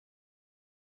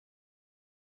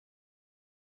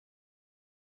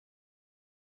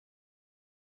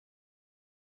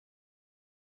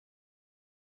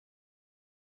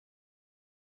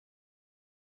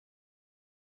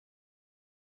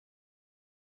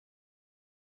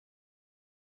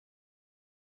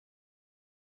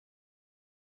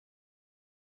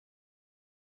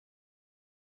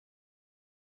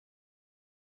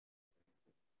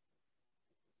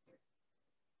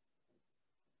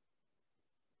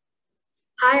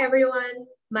Hi, everyone.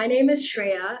 My name is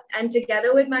Shreya, and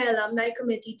together with my alumni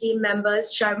committee team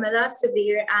members, Sharmila,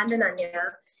 Sabir, and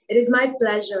Ananya, it is my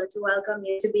pleasure to welcome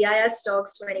you to BIS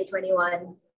Talks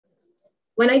 2021.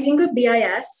 When I think of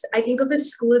BIS, I think of a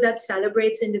school that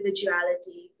celebrates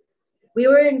individuality. We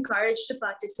were encouraged to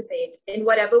participate in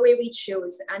whatever way we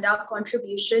chose, and our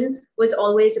contribution was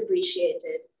always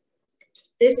appreciated.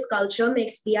 This culture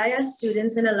makes BIS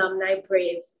students and alumni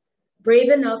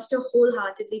brave enough to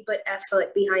wholeheartedly put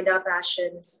effort behind our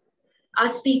passions. Our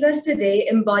speakers today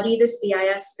embody this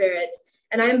BIS spirit,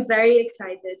 and I am very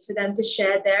excited for them to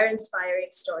share their inspiring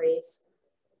stories.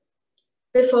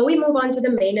 Before we move on to the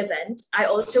main event, I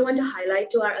also want to highlight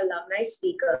to our alumni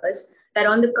speakers that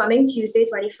on the coming Tuesday,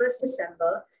 21st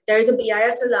December, there is a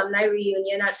BIS alumni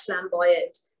reunion at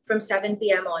Flamboyant from 7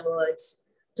 p.m. onwards.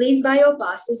 Please buy your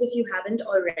passes if you haven't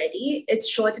already. It's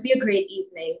sure to be a great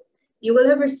evening. You will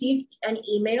have received an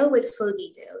email with full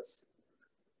details.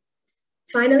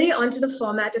 Finally, onto the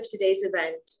format of today's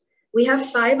event. We have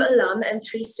 5 alum and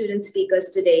 3 student speakers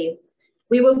today.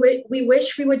 We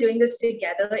wish we were doing this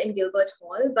together in Gilbert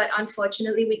Hall, but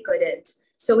unfortunately we couldn't.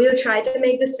 So we'll try to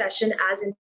make this session as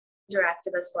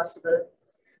interactive as possible.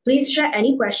 Please share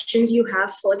any questions you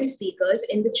have for the speakers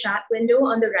in the chat window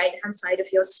on the right-hand side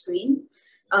of your screen,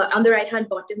 on the right-hand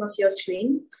bottom of your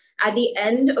screen. At the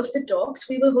end of the talks,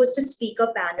 we will host a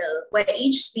speaker panel where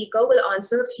each speaker will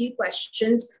answer a few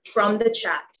questions from the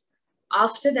chat.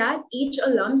 After that, each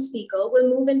alum speaker will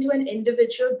move into an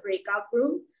individual breakout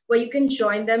room where you can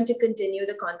join them to continue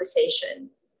the conversation.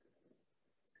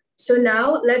 So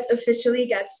now let's officially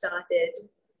get started.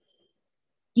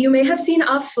 You may have seen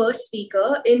our first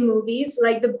speaker in movies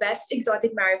like The Best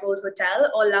Exotic Marigold Hotel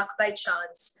or Luck by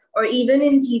Chance, or even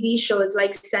in TV shows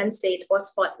like Sense8 or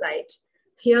Spotlight.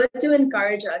 Here to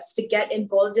encourage us to get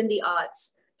involved in the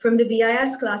arts, from the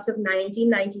BIS class of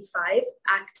 1995,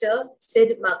 actor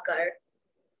Sid Makkar.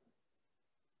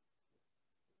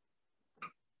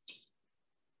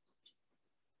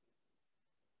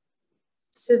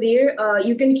 Sabir,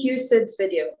 you can cue Sid's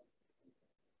video.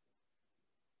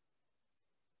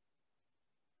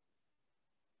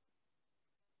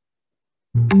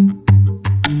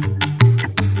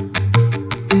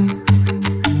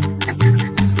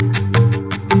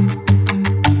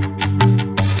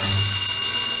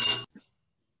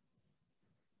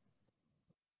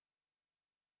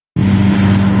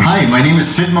 Hi, my name is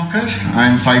Sid Makkar.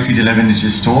 I'm 5 feet 11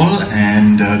 inches tall,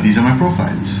 and these are my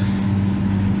profiles.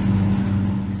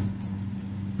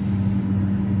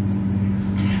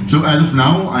 So as of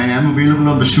now, I am available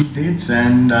on the shoot dates,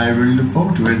 and I really look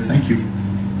forward to it. Thank you.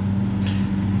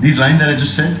 These lines that I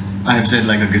just said, I have said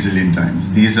like a gazillion times.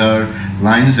 These are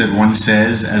lines that one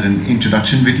says as an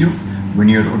introduction video when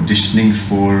you're auditioning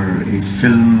for a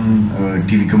film, a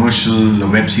TV commercial, a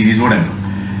web series, whatever.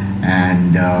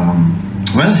 And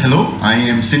well, hello, I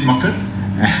am Sid Makkar,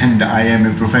 and I am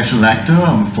a professional actor.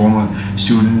 I'm a former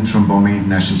student from Bombay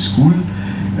International School.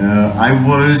 I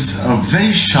was a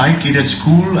very shy kid at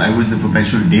school. I was the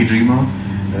perpetual daydreamer.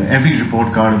 Every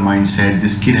report card of mine said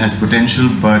this kid has potential,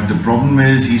 but the problem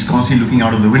is he's constantly looking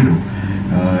out of the window,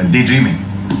 daydreaming.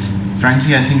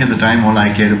 Frankly, I think at the time all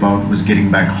I cared about was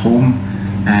getting back home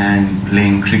and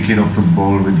playing cricket or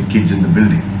football with the kids in the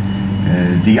building.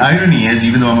 The irony is,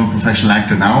 even though I'm a professional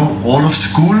actor now, all of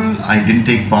school I didn't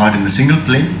take part in a single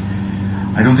play.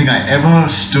 I don't think I ever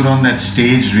stood on that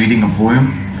stage reading a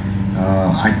poem.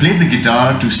 I played the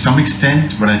guitar to some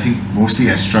extent, but I think mostly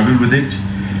I struggled with it.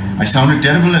 I sounded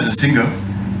terrible as a singer,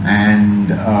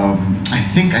 and I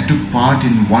think I took part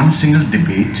in one single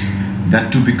debate,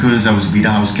 that too because I was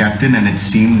Beta House captain and it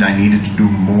seemed I needed to do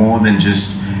more than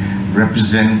just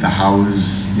represent the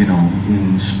house, you know,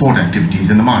 in sport activities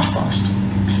in the march past.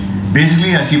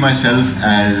 Basically, I see myself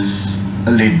as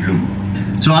a late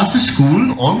bloomer. So after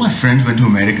school, all my friends went to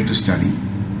America to study.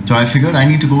 So I figured I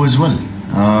need to go as well.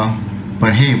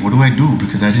 But hey, what do I do?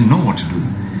 Because I didn't know what to do.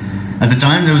 At the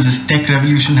time, there was this tech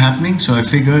revolution happening, so I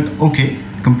figured, okay,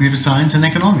 computer science and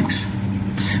economics.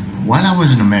 While I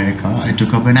was in America, I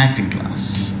took up an acting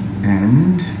class,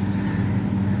 and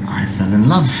I fell in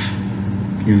love.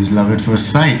 It was love at first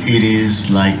sight. It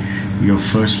is like your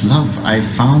first love. I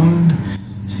found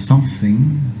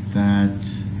something that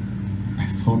I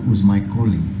thought was my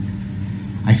calling.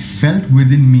 I felt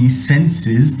within me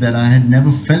senses that I had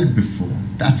never felt before.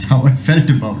 That's how I felt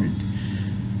about it.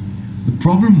 The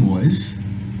problem was,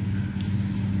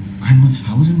 I'm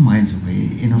 1,000 miles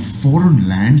away in a foreign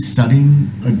land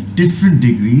studying a different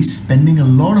degree, spending a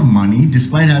lot of money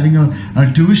despite having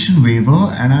a tuition waiver,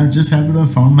 and I just happened to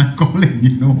have found my calling,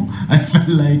 you know. I felt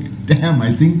like, damn,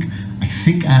 I think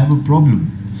I have a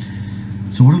problem.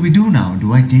 So So what do we do now?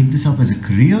 Do I take this up as a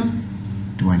career?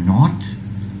 Do I not?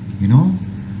 You know,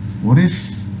 what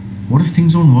if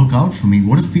things don't work out for me?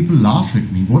 What if people laugh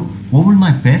at me? What will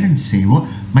my parents say? What,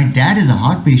 my dad is a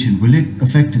heart patient. Will it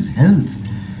affect his health?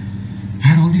 I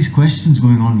had all these questions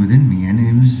going on within me, and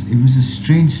it was a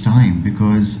strange time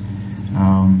because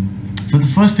for the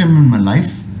first time in my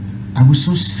life, I was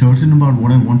so certain about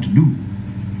what I want to do.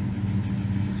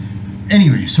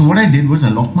 Anyway, so what I did was I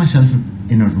locked myself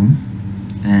in a room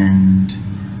and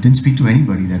didn't speak to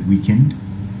anybody that weekend.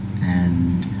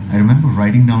 And I remember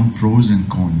writing down pros and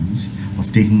cons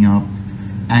of taking up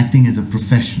acting as a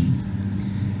profession.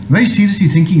 Very seriously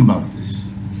thinking about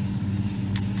this.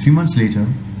 3 months later,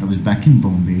 I was back in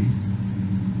Bombay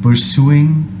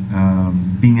pursuing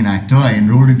being an actor. I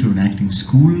enrolled into an acting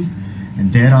school,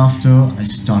 and thereafter I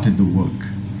started the work.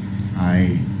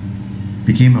 I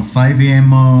became a 5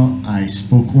 a.m.er. I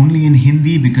spoke only in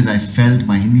Hindi because I felt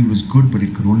my Hindi was good, but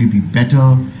it could only be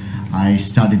better. I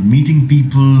started meeting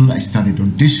people, I started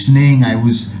auditioning, I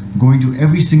was going to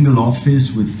every single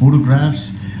office with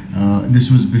photographs. This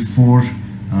was before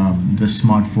the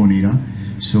smartphone era,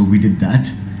 so we did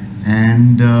that.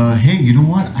 And hey, you know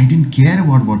what? I didn't care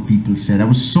about what people said. I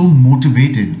was so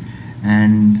motivated,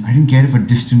 and I didn't care if a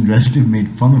distant relative made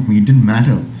fun of me. It didn't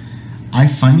matter. I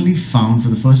finally found for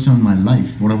the first time in my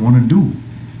life what I want to do,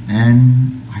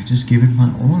 and I just gave it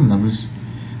my all.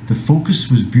 The focus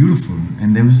was beautiful,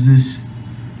 and there was this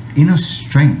inner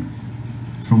strength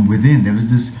from within. There was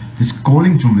this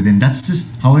calling from within. That's just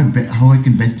how I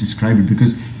can best describe it,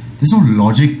 because there's no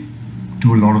logic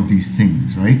to a lot of these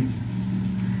things, right?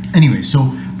 Anyway,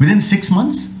 so within 6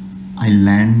 months, I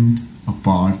land a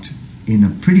part in a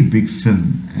pretty big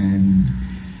film, and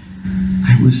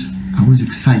I was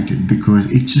excited because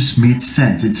it just made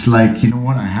sense. It's like, you know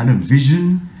what, I had a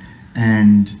vision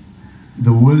and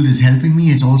the world is helping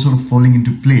me. It's all sort of falling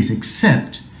into place,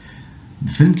 except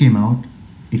the film came out,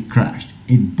 it crashed,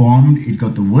 it bombed, it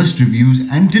got the worst reviews.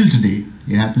 Until today,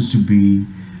 it happens to be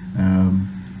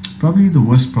probably the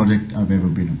worst project I've ever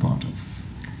been a part of.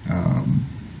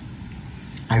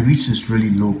 I reached this really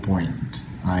low point.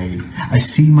 I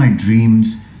see my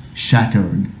dreams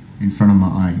shattered in front of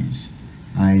my eyes.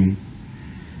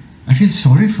 I feel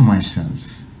sorry for myself.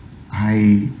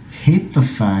 I hate the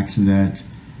fact that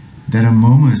there are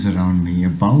murmurs around me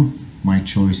about my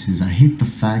choices. I hate the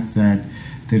fact that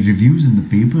the reviews in the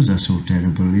papers are so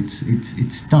terrible.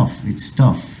 It's tough. It's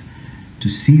tough to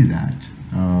see that.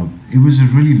 It was a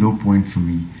really low point for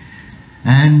me.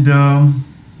 And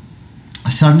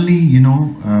suddenly, you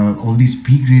know, all these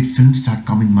B-grade films start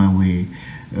coming my way.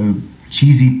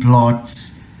 Cheesy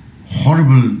plots,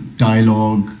 horrible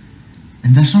dialogue.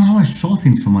 And that's not how I saw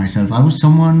things for myself. I was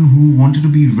someone who wanted to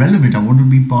be relevant. I wanted to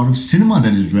be part of cinema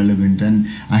that is relevant. And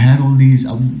I had all these,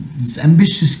 this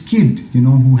ambitious kid, you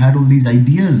know, who had all these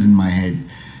ideas in my head.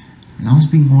 And I was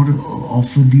being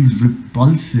offered these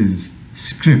repulsive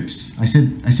scripts. I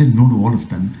said no to all of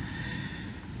them.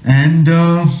 And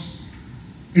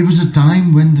it was a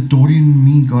time when the Taurian in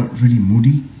me got really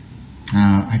moody.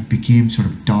 I became sort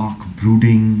of dark,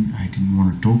 brooding. I didn't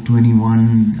want to talk to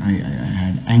anyone. I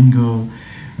had anger.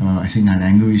 I think I had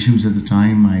anger issues at the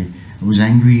time. I was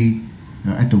angry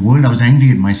at the world. I was angry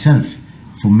at myself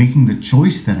for making the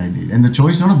choice that I did. And the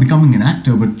choice not of becoming an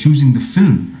actor, but choosing the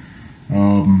film.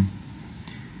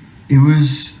 It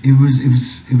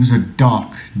was a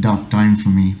dark time for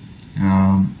me.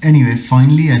 Anyway,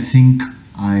 finally, I think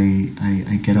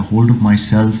I get a hold of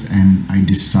myself and I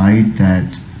decide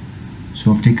that,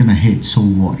 so I've taken a hit, so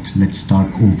what? Let's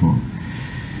start over.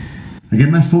 I get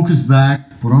my focus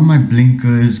back, put on my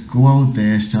blinkers, go out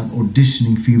there, start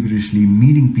auditioning feverishly,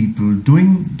 meeting people,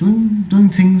 doing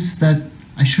things that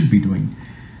I should be doing.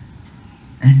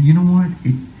 And you know what?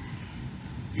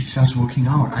 It starts working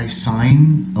out. I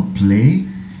sign a play,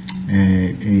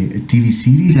 a TV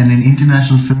series, and an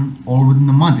international film all within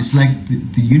the month. It's like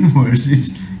the universe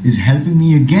is helping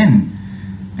me again,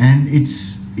 and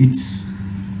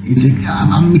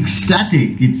I'm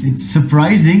ecstatic. It's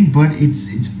surprising, but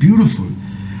it's beautiful.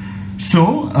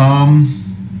 So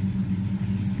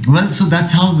well, so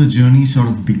that's how the journey sort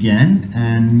of began,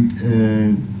 and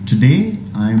today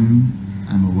I'm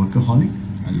a workaholic.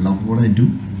 I love what I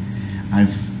do.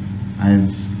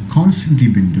 I've constantly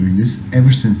been doing this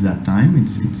ever since that time.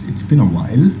 It's been a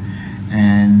while,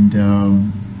 and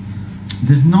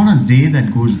there's not a day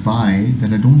that goes by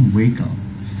that I don't wake up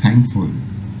thankful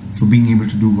for being able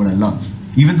to do what I love.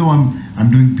 Even though I'm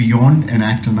doing beyond an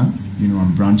actor now, you know,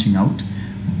 I'm branching out,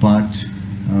 but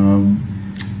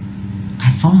I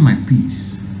found my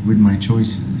peace with my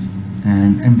choices,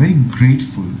 and I'm very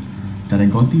grateful that I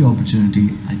got the opportunity,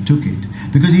 I took it.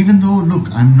 Because even though, look,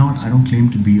 I don't claim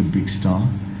to be a big star.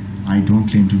 I don't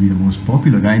claim to be the most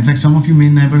popular guy. In fact, some of you may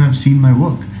never have seen my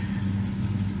work.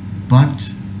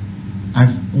 But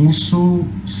I've also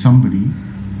somebody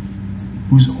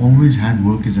who's always had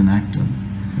work as an actor.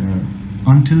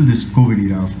 Until this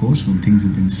COVID era, of course, when things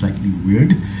have been slightly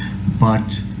weird.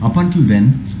 But up until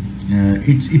then,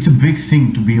 it's a big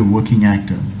thing to be a working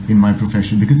actor in my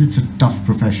profession because it's a tough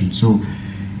profession. So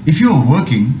if you're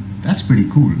working, that's pretty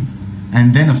cool.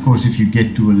 And then, of course, if you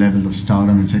get to a level of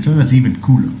stardom, etc., that's even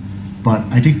cooler. But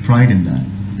I take pride in that,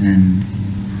 and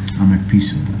I'm at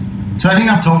peace with that. So I think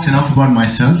I've talked enough about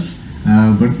myself.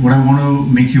 But what I want to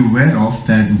make you aware of,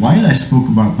 that while I spoke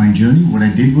about my journey, what I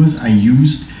did was I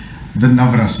used the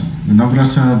Navrasa. The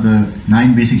Navrasa are the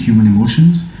 9 basic human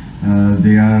emotions.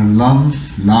 They are love,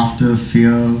 laughter,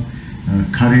 fear,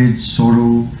 courage,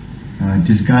 sorrow,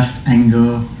 disgust,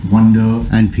 anger, wonder,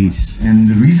 and peace. And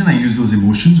the reason I used those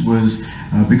emotions was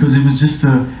because it was just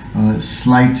a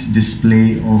slight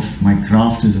display of my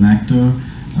craft as an actor,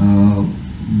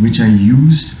 which I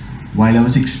used while I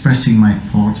was expressing my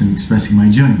thoughts and expressing my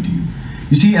journey to you.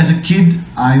 You see, as a kid,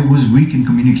 I was weak in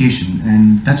communication,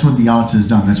 and that's what the arts has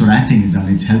done. That's what acting has done.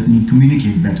 It's helped me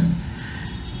communicate better.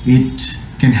 It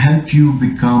can help you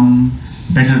become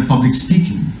better at public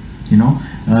speaking. You know,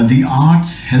 the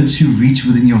arts helps you reach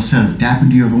within yourself, tap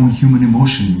into your own human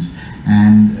emotions,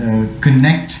 and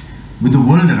connect with the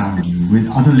world around you, with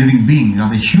other living beings,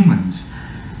 other humans.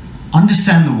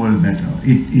 Understand the world better.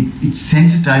 It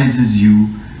sensitizes you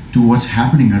to what's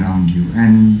happening around you.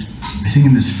 And I think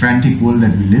in this frantic world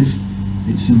that we live,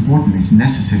 it's important, it's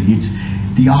necessary.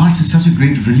 The arts is such a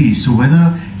great release. So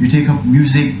whether you take up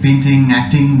music, painting,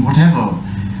 acting, whatever,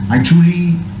 I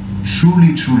truly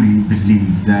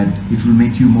believe that it will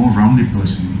make you a more rounded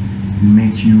person. It will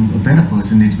make you a better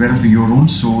person. It's better for your own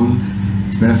soul.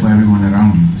 It's better for everyone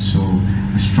around you. So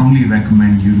I strongly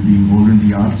recommend you to be involved in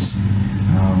the arts.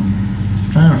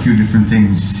 Try out a few different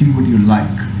things, see what you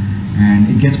like. And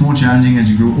it gets more challenging as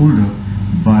you grow older,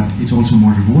 but it's also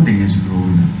more rewarding as you grow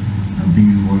older, being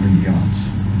involved in the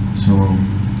arts. So,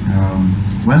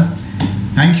 well,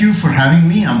 thank you for having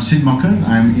me. I'm Sid Makar.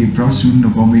 I'm a proud student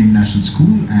of Bombay International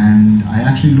School, and I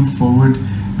actually look forward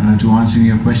to answering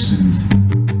your questions.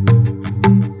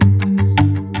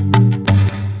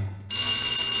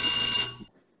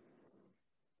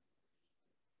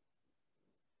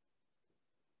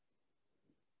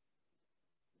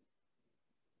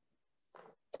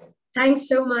 Thanks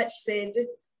so much, Sid.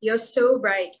 You're so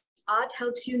bright. Art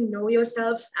helps you know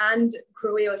yourself and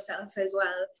grow yourself as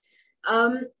well.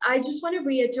 I just want to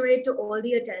reiterate to all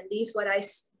the attendees what I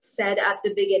said at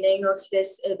the beginning of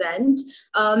this event.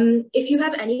 If you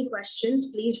have any questions,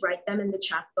 please write them in the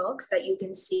chat box that you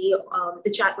can see,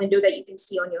 the chat window that you can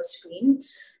see on your screen.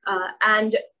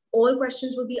 And all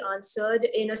questions will be answered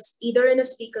either in a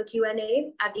speaker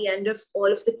Q&A at the end of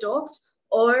all of the talks,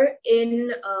 or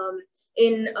in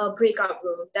a breakout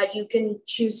room that you can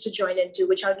choose to join into,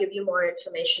 which I'll give you more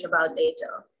information about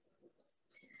later.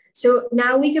 So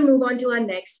now we can move on to our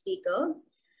next speaker.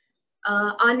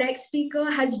 Our next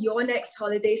speaker has your next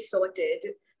holiday sorted.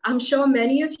 I'm sure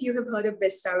many of you have heard of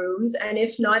Vista Rooms, and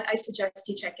if not, I suggest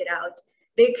you check it out.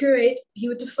 They curate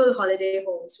beautiful holiday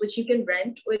homes, which you can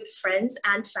rent with friends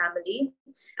and family.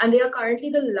 And they are currently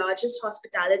the largest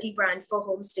hospitality brand for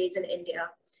homestays in India.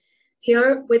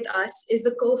 Here with us is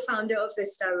the co-founder of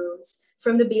Vista Rooms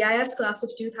from the BIS class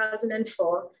of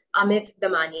 2004, Amit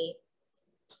Damani.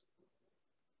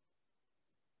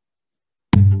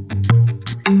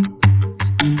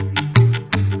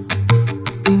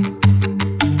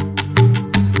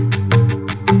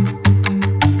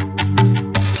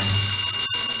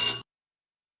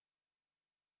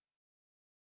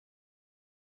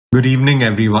 Good evening,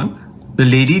 everyone. The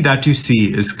lady that you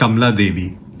see is Kamla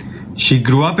Devi. She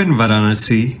grew up in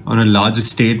Varanasi on a large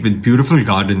estate with beautiful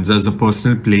gardens as a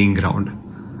personal playing ground.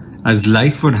 As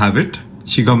life would have it,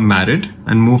 she got married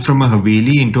and moved from a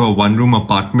Haveli into a one-room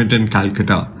apartment in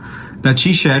Calcutta that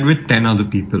she shared with 10 other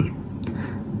people.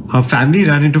 Her family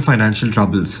ran into financial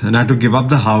troubles and had to give up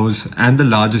the house and the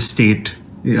large estate,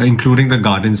 including the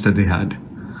gardens that they had.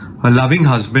 Her loving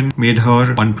husband made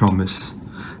her one promise,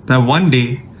 that one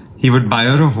day he would buy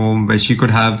her a home where she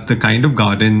could have the kind of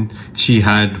garden she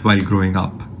had while growing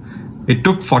up. It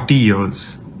took 40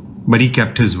 years, but he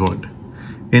kept his word.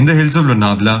 In the hills of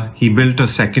Lonavala, he built a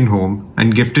second home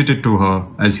and gifted it to her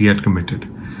as he had committed.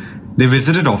 They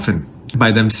visited often,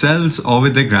 by themselves or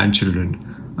with their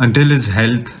grandchildren, until his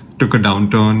health took a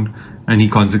downturn and he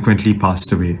consequently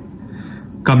passed away.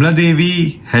 Kamla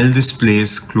Devi held this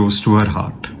place close to her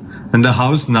heart, and the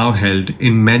house now held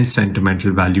immense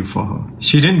sentimental value for her.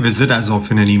 She didn't visit as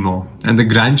often anymore, and the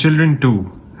grandchildren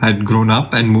too had grown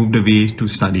up and moved away to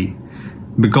study.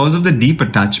 Because of the deep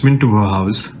attachment to her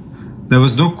house, there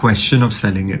was no question of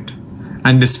selling it.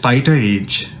 And despite her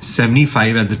age,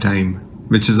 75 at the time,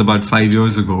 which is about 5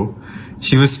 years ago,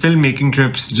 she was still making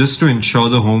trips just to ensure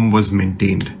the home was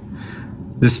maintained.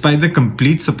 Despite the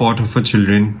complete support of her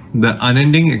children, the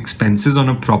unending expenses on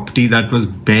a property that was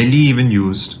barely even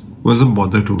used was a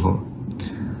bother to her.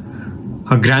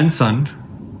 Her grandson,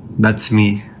 that's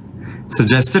me,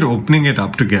 suggested opening it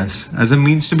up to guests as a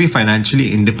means to be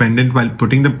financially independent while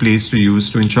putting the place to use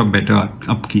to ensure better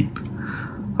upkeep.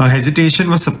 Her hesitation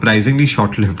was surprisingly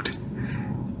short-lived.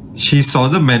 She saw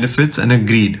the benefits and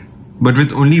agreed, but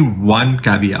with only one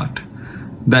caveat,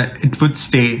 that it would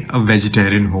stay a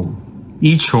vegetarian home.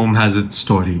 Each home has its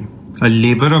story, a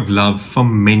labor of love for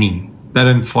many that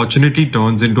unfortunately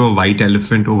turns into a white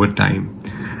elephant over time,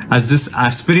 as this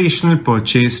aspirational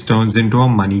purchase turns into a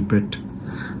money pit.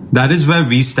 That is where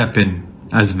we step in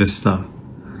as Vista.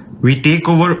 We take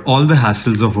over all the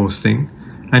hassles of hosting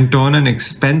and turn an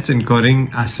expense-incurring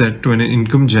asset to an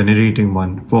income-generating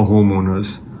one for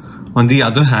homeowners. On the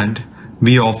other hand,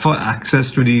 we offer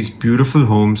access to these beautiful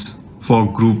homes for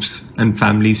groups and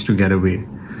families to get away.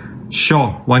 Sure,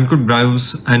 one could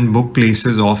browse and book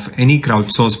places off any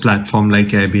crowdsourced platform like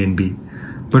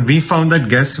Airbnb, but we found that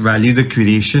guests value the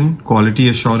curation, quality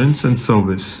assurance, and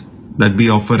service that we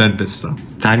offer at Vista.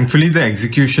 Thankfully, the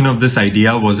execution of this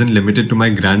idea wasn't limited to my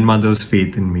grandmother's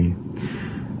faith in me.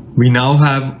 We now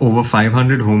have over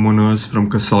 500 homeowners from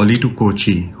Kasauli to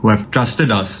Kochi who have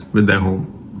trusted us with their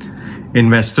home.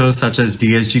 Investors such as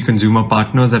DSG Consumer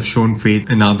Partners have shown faith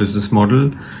in our business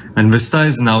model, and Vista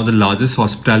is now the largest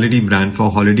hospitality brand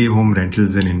for holiday home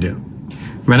rentals in India.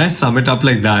 When I sum it up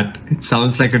like that, it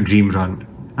sounds like a dream run.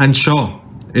 And sure,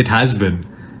 it has been,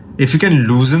 if you can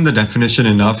loosen the definition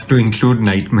enough to include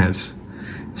nightmares.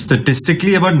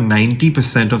 Statistically, about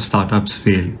 90% of startups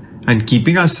fail, and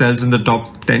keeping ourselves in the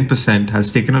top 10% has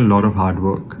taken a lot of hard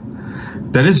work.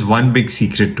 There is one big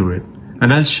secret to it,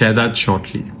 and I'll share that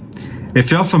shortly. If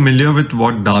you're familiar with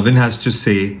what Darwin has to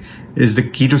say is the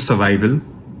key to survival,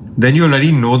 then you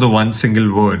already know the one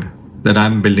single word that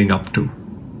I'm building up to.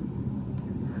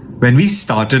 When we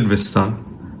started Vista,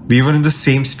 we were in the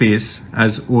same space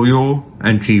as Oyo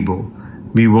and Tribo.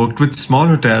 We worked with small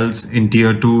hotels in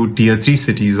Tier 2, Tier 3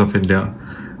 cities of India.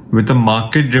 With a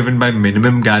market driven by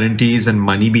minimum guarantees and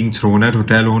money being thrown at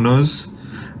hotel owners,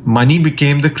 money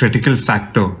became the critical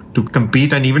factor to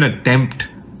compete and even attempt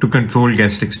to control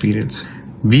guest experience.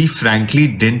 We frankly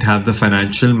didn't have the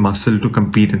financial muscle to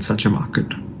compete in such a market.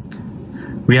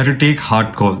 We had to take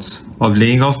hard calls of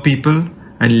laying off people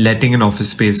and letting an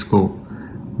office space go.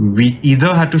 We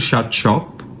either had to shut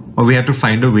shop or we had to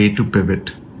find a way to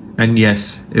pivot. And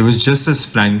yes, it was just as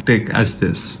frantic as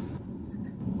this.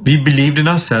 We believed in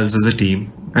ourselves as a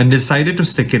team and decided to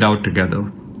stick it out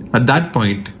together. At that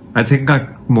point, I think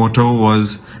our motto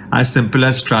was as simple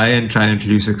as try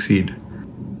until you succeed.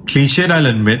 Cliched, I'll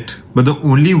admit, but the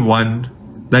only one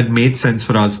that made sense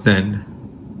for us then.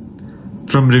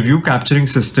 From review capturing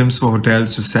systems for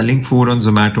hotels to selling food on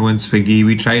Zomato and Swiggy,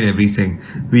 we tried everything.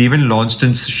 We even launched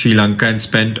in Sri Lanka and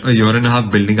spent a year and a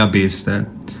half building our base there.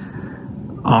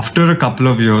 After a couple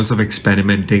of years of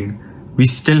experimenting, we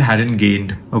still hadn't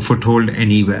gained a foothold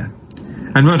anywhere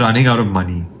and were running out of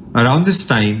money. Around this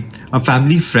time, a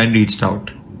family friend reached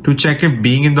out to check if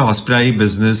being in the hospitality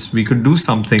business, we could do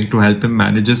something to help him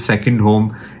manage his second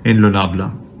home in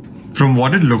Lonavala. From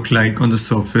what it looked like on the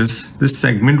surface, this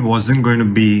segment wasn't going to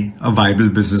be a viable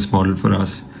business model for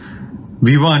us.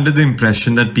 We were under the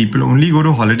impression that people only go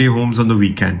to holiday homes on the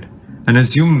weekend and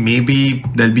assume maybe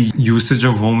there'll be usage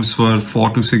of homes for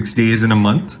 4 to 6 days in a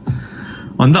month.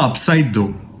 On the upside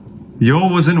though, here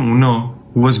was an owner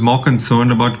who was more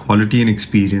concerned about quality and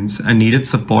experience and needed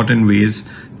support in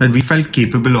ways that we felt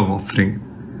capable of offering.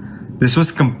 This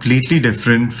was completely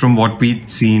different from what we'd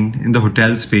seen in the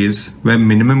hotel space, where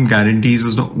minimum guarantees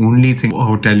was the only thing a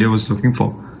hotelier was looking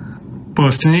for.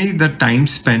 Personally, the time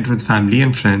spent with family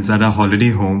and friends at our holiday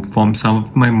home formed some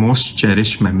of my most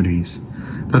cherished memories.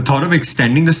 The thought of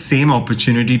extending the same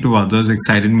opportunity to others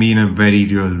excited me in a very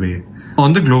real way.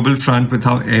 On the global front, with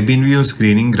how Airbnb was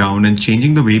gaining ground and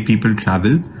changing the way people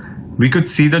travel, we could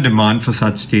see the demand for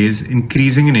such stays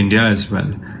increasing in India as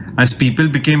well, as people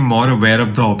became more aware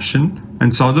of the option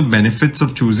and saw the benefits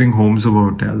of choosing homes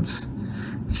over hotels.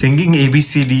 Singing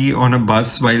ABCD on a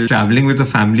bus while traveling with a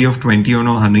family of 20 on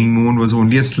a honeymoon was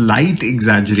only a slight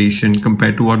exaggeration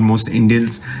compared to what most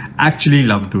Indians actually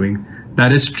love doing,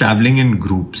 that is, traveling in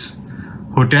groups.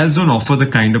 Hotels don't offer the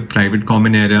kind of private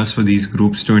common areas for these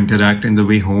groups to interact in the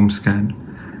way homes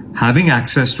can. Having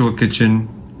access to a kitchen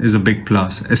is a big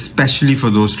plus, especially for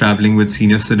those traveling with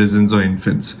senior citizens or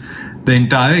infants. The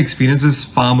entire experience is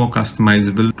far more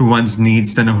customizable to one's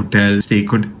needs than a hotel stay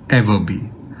could ever be.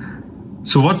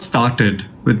 So what started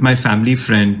with my family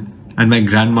friend and my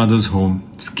grandmother's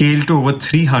home scaled to over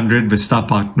 300 Vista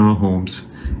partner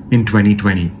homes in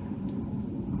 2020.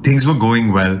 Things were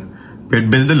going well. We had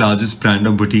built the largest brand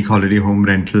of boutique holiday home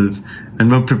rentals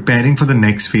and were preparing for the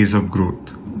next phase of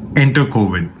growth. Enter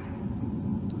COVID.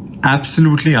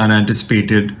 Absolutely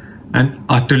unanticipated and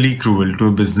utterly cruel to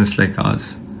a business like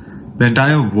ours. The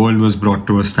entire world was brought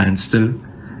to a standstill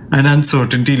and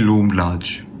uncertainty loomed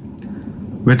large.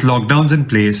 With lockdowns in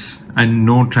place and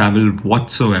no travel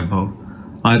whatsoever,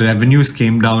 our revenues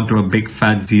came down to a big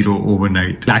fat zero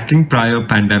overnight. Lacking prior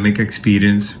pandemic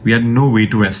experience, we had no way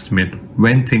to estimate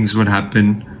when things would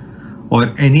happen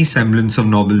or any semblance of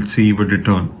normalcy would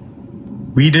return.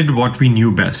 We did what we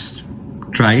knew best,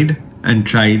 tried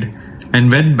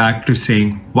and went back to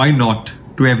saying, why not,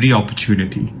 to every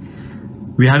opportunity.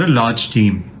 We had a large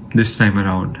team this time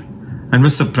around and were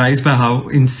surprised by how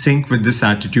in sync with this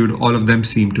attitude all of them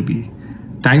seemed to be.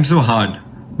 Times were hard,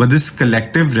 but this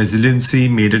collective resiliency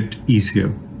made it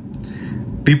easier.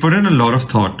 We put in a lot of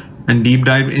thought and deep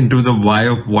dive into the why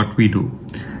of what we do.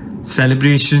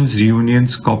 Celebrations,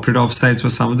 reunions, corporate offsites were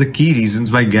some of the key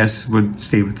reasons why guests would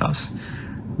stay with us.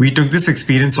 We took this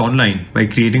experience online by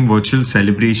creating virtual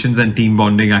celebrations and team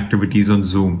bonding activities on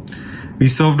Zoom. We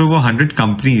served over 100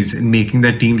 companies in making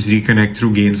their teams reconnect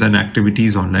through games and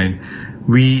activities online.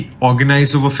 We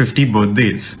organized over 50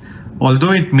 birthdays.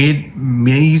 Although it made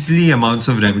measly amounts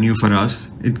of revenue for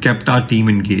us, it kept our team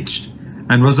engaged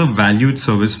and was a valued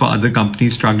service for other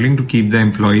companies struggling to keep their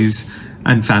employees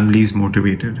and families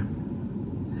motivated.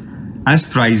 As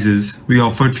prizes, we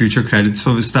offered future credits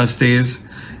for Vista stays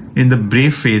in the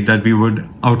brave faith that we would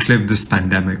outlive this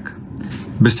pandemic.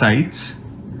 Besides,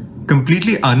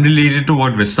 completely unrelated to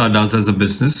what Vista does as a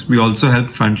business, we also help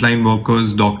frontline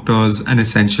workers, doctors, and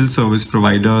essential service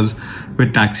providers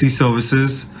with taxi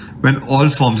services when all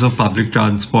forms of public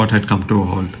transport had come to a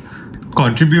halt.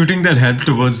 Contributing that help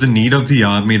towards the need of the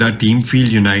hour made our team feel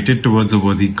united towards a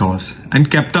worthy cause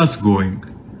and kept us going.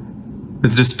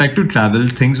 With respect to travel,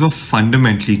 things were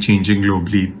fundamentally changing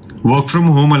globally. Work from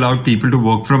home allowed people to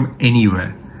work from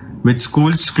anywhere. With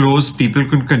schools closed, people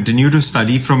could continue to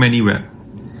study from anywhere.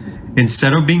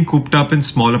 Instead of being cooped up in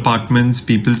small apartments,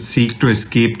 people seek to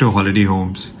escape to holiday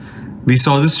homes. We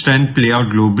saw this trend play out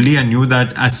globally and knew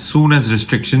that as soon as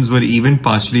restrictions were even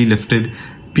partially lifted,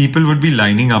 people would be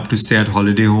lining up to stay at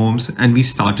holiday homes, and we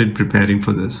started preparing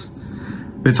for this.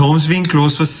 With homes being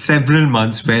closed for several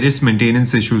months, various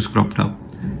maintenance issues cropped up.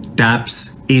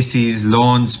 Taps, ACs,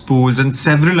 lawns, pools, and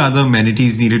several other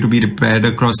amenities needed to be repaired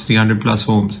across 300 plus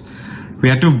homes. We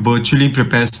had to virtually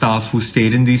prepare staff who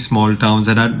stayed in these small towns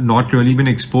and had not really been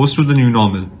exposed to the new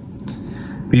normal.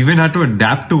 We even had to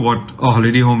adapt to what a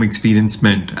holiday home experience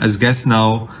meant, as guests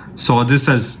now saw this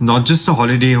as not just a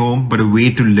holiday home, but a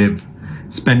way to live,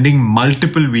 spending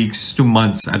multiple weeks to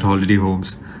months at holiday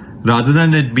homes. Rather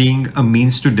than it being a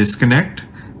means to disconnect,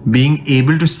 being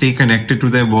able to stay connected to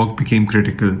their work became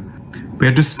critical. We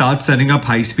had to start setting up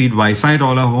high-speed Wi-Fi at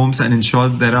all our homes and ensure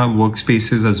there are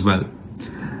workspaces as well.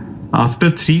 After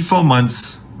 3-4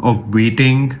 months of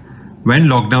waiting, when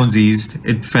lockdowns eased,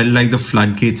 it felt like the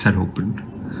floodgates had opened.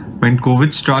 When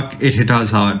COVID struck, it hit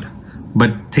us hard,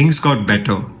 but things got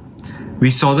better. We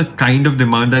saw the kind of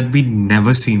demand that we'd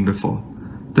never seen before.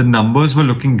 The numbers were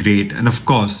looking great, and of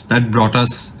course, that brought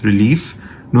us relief,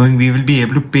 knowing we will be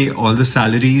able to pay all the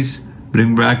salaries,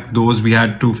 bring back those we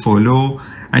had to furlough,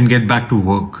 and get back to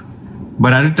work.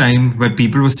 But at a time where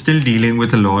people were still dealing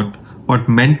with a lot, what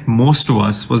meant most to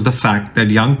us was the fact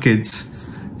that young kids,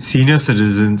 senior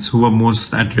citizens who were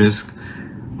most at risk,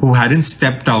 who hadn't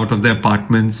stepped out of their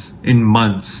apartments in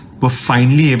months, were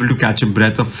finally able to catch a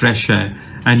breath of fresh air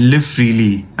and live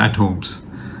freely at homes.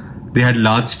 They had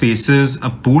large spaces, a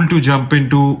pool to jump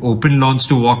into, open lawns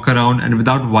to walk around, and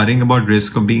without worrying about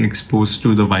risk of being exposed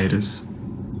to the virus.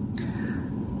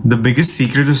 The biggest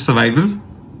secret of survival?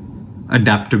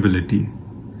 Adaptability.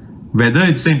 Whether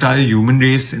it's the entire human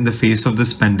race in the face of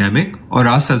this pandemic or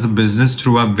us as a business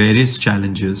through our various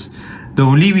challenges, the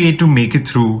only way to make it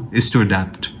through is to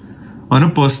adapt. On a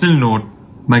personal note,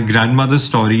 my grandmother's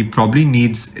story probably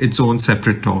needs its own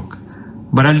separate talk,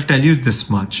 but I'll tell you this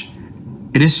much.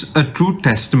 It is a true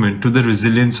testament to the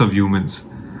resilience of humans.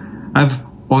 I've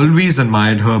always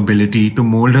admired her ability to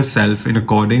mold herself in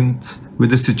accordance with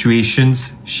the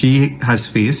situations she has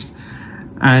faced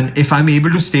And if I'm able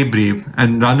to stay brave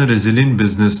and run a resilient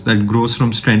business that grows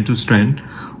from strength to strength,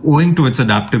 owing to its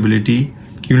adaptability,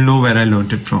 you'll know where I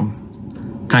learned it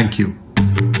from. Thank you.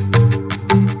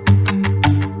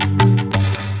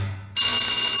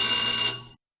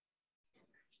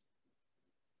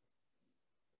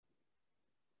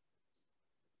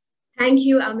 Thank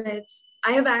you, Amit.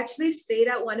 I have actually stayed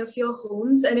at one of your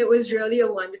homes and it was really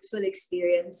a wonderful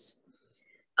experience.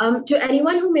 To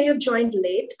anyone who may have joined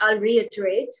late, I'll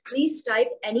reiterate, please type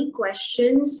any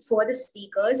questions for the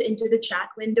speakers into the chat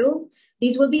window.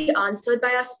 These will be answered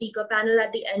by our speaker panel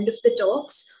at the end of the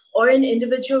talks or in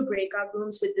individual breakout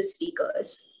rooms with the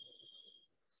speakers.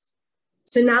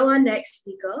 So now our next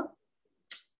speaker.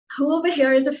 Who over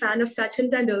here is a fan of Sachin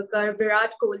Tendulkar,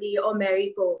 Virat Kohli, or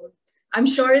Mary Kom? I'm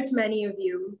sure it's many of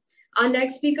you. Our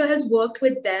next speaker has worked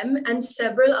with them and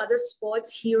several other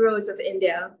sports heroes of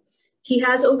India. He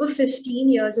has over 15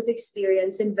 years of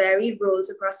experience in varied roles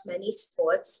across many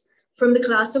sports. From the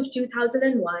class of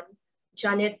 2001,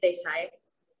 Janit Desai.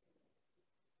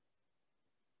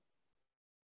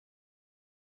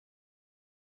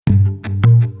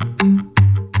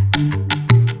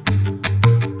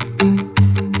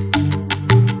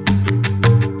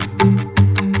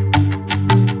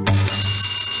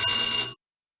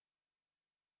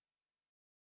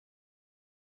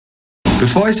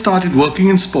 Before I started working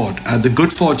in sport, I had the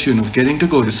good fortune of getting to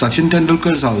go to Sachin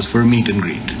Tendulkar's house for a meet and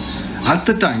greet. At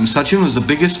the time, Sachin was the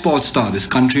biggest sports star this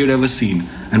country had ever seen,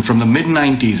 and from the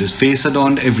mid-90s his face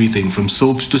adorned everything from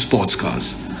soaps to sports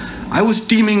cars. I was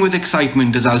teeming with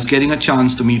excitement as I was getting a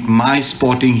chance to meet my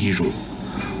sporting hero.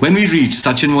 When we reached,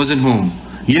 Sachin wasn't home.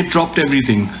 He had dropped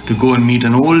everything to go and meet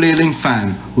an old ailing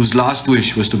fan whose last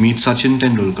wish was to meet Sachin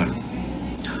Tendulkar.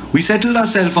 We settled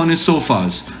ourselves on his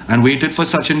sofas and waited for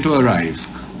Sachin to arrive,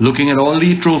 looking at all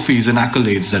the trophies and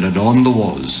accolades that adorned the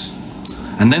walls.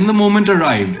 And then the moment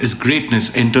arrived as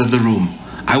greatness entered the room.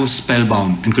 I was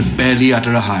spellbound and could barely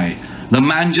utter a hi. The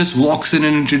man just walks in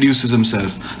and introduces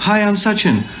himself. "Hi, I'm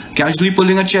Sachin," casually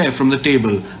pulling a chair from the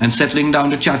table and settling down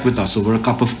to chat with us over a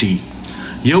cup of tea.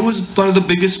 Here was one of the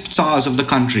biggest stars of the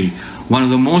country, one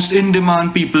of the most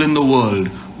in-demand people in the world,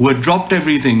 who had dropped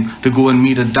everything to go and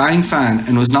meet a dying fan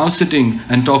and was now sitting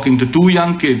and talking to two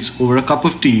young kids over a cup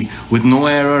of tea with no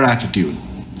air or attitude.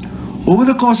 Over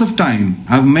the course of time,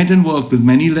 I've met and worked with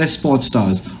many less sports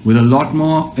stars with a lot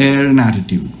more air and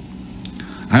attitude.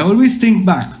 I always think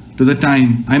back to the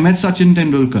time I met Sachin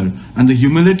Tendulkar and the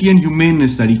humility and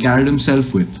humaneness that he carried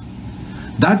himself with.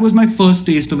 That was my first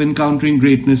taste of encountering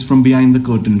greatness from behind the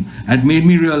curtain and made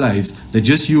me realize they're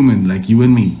just human like you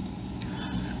and me.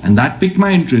 And that piqued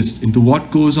my interest into what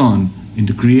goes on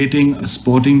into creating a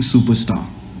sporting superstar.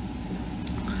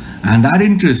 And that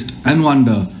interest and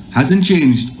wonder hasn't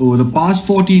changed over the past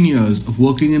 14 years of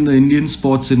working in the Indian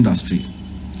sports industry,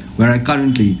 where I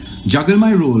currently juggle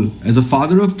my role as a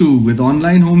father of two with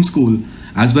online homeschool,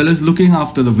 as well as looking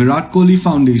after the Virat Kohli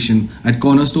Foundation at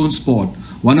Cornerstone Sport,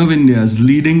 one of India's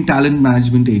leading talent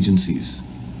management agencies.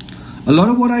 A lot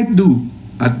of what I do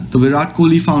at the Virat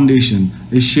Kohli Foundation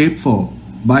is shaped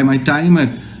by my time at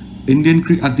the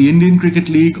Indian Cricket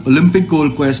League, Olympic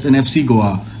Gold Quest and FC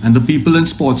Goa, and the people and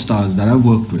sports stars that I've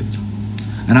worked with.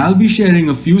 And I'll be sharing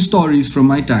a few stories from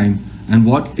my time and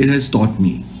what it has taught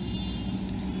me.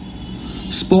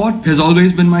 Sport has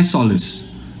always been my solace.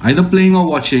 Either playing or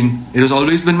watching, it has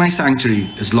always been my sanctuary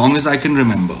as long as I can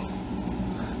remember.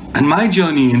 And my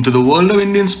journey into the world of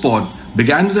Indian sport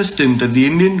began with a stint at the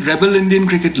Rebel Indian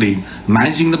Cricket League,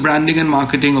 managing the branding and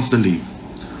marketing of the league.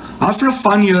 After a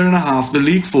fun year and a half, the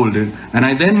league folded, and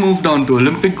I then moved on to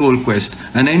Olympic Gold Quest,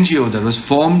 an NGO that was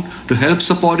formed to help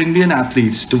support Indian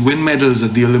athletes to win medals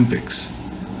at the Olympics.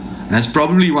 And it's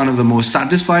probably one of the most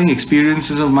satisfying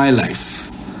experiences of my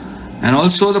life. And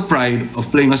also the pride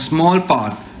of playing a small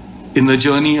part in the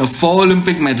journey of 4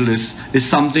 Olympic medalists is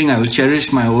something I will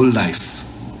cherish my whole life.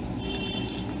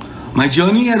 My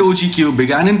journey at OGQ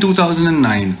began in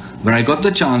 2009, where I got the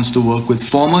chance to work with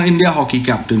former India hockey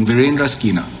captain Viren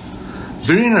Raskina.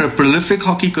 Viren had a prolific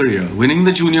hockey career, winning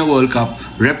the Junior World Cup,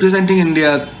 representing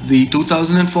India at the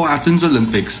 2004 Athens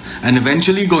Olympics, and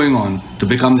eventually going on to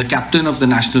become the captain of the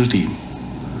national team.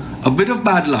 A bit of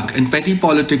bad luck and petty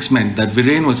politics meant that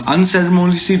Viren was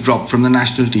unceremoniously dropped from the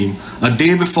national team a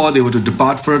day before they were to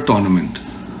depart for a tournament.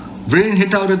 Viren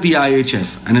hit out at the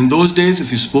IHF, and in those days,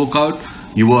 if you spoke out,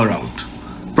 you were out.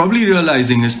 Probably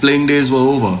realizing his playing days were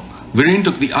over, Viren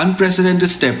took the unprecedented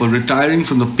step of retiring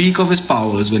from the peak of his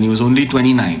powers when he was only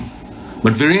 29.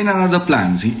 But Viren had other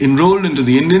plans. He enrolled into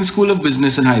the Indian School of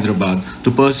Business in Hyderabad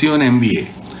to pursue an MBA.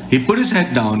 He put his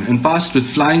head down and passed with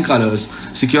flying colours,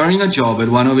 securing a job at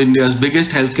one of India's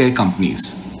biggest healthcare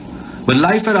companies. But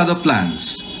life had other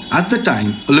plans. At the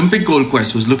time, Olympic Gold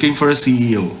Quest was looking for a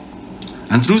CEO.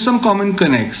 And through some common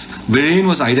connects, Viren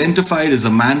was identified as a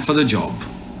man for the job.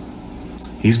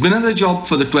 He's been at the job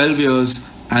for the 12 years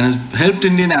and has helped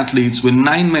Indian athletes win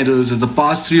 9 medals at the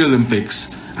past 3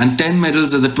 Olympics and 10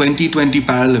 medals at the 2020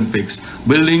 Paralympics,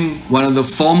 building one of the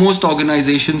foremost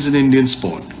organizations in Indian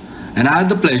sport. And I had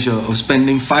the pleasure of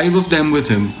spending 5 of them with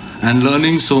him and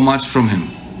learning so much from him.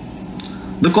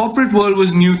 The corporate world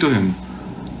was new to him,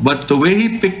 but the way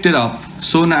he picked it up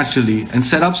so naturally and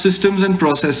set up systems and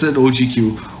processes at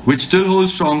OGQ, which still hold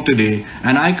strong today,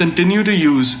 and I continue to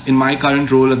use in my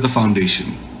current role at the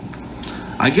foundation.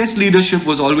 I guess leadership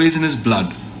was always in his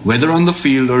blood, whether on the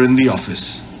field or in the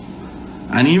office.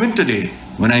 And even today,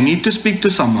 when I need to speak to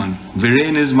someone,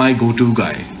 Viren is my go-to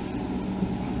guy.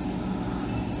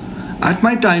 At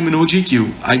my time in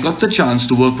OGQ, I got the chance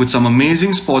to work with some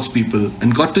amazing sports people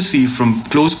and got to see from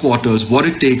close quarters what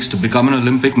it takes to become an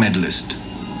Olympic medalist.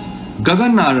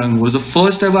 Gagan Narang was the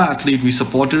first ever athlete we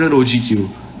supported at OGQ,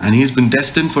 and he's been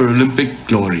destined for Olympic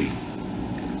glory.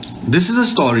 This is a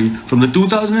story from the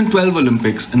 2012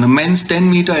 Olympics in the men's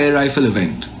 10-meter air rifle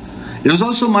event. It was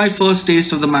also my first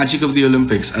taste of the magic of the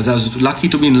Olympics, as I was lucky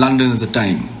to be in London at the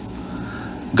time.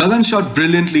 Gagan shot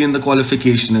brilliantly in the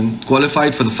qualification and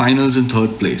qualified for the finals in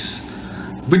 3rd place.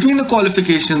 Between the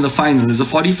qualification and the final is a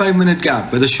 45-minute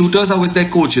gap where the shooters are with their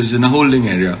coaches in a holding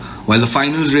area while the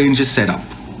finals range is set up.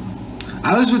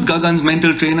 I was with Gagan's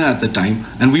mental trainer at the time,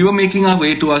 and we were making our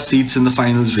way to our seats in the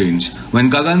finals range when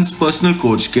Gagan's personal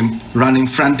coach came running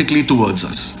frantically towards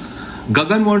us.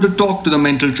 Gagan wanted to talk to the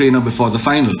mental trainer before the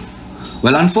final.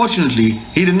 Well, unfortunately,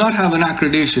 he did not have an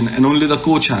accreditation and only the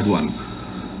coach had one.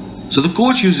 So the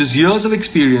coach used his years of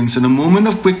experience and a moment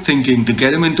of quick thinking to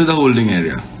get him into the holding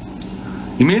area.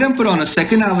 He made him put on a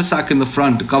second haversack in the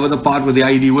front to cover the part where the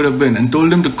ID would have been and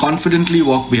told him to confidently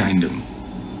walk behind him.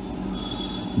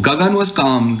 Gagan was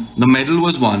calm, the medal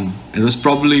was won. It was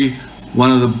probably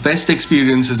one of the best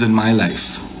experiences in my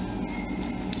life.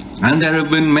 And there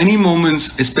have been many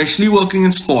moments, especially working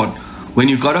in sport, when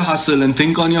you gotta hustle and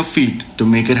think on your feet to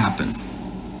make it happen.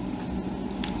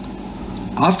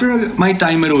 After my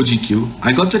time at OGQ,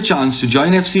 I got the chance to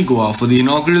join FC Goa for the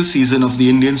inaugural season of the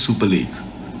Indian Super League.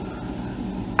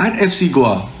 At FC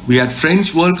Goa, we had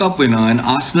French World Cup winner and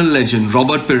Arsenal legend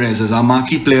Robert Pires as our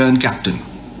marquee player and captain.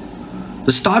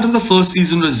 The start of the first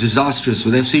season was disastrous,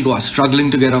 with FC Goa struggling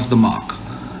to get off the mark.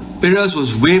 Pires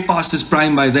was way past his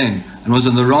prime by then and was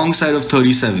on the wrong side of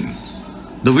 37.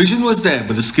 The vision was there,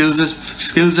 but the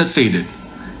skills had faded.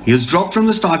 He was dropped from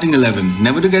the starting 11,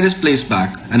 never to get his place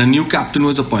back, and a new captain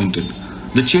was appointed.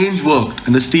 The change worked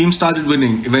and his team started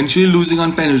winning, eventually losing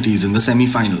on penalties in the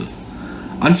semi-final.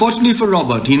 Unfortunately for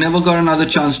Robert, he never got another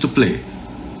chance to play.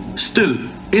 Still,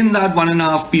 in that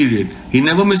 1.5 period, he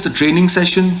never missed a training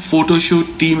session, photo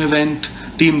shoot, team event,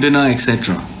 team dinner,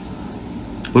 etc.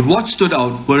 But what stood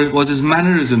out was his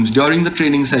mannerisms during the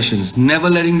training sessions, never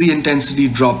letting the intensity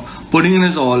drop, putting in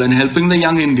his all and helping the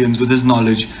young Indians with his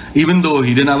knowledge, even though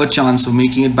he didn't have a chance of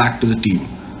making it back to the team.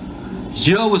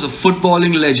 Here was a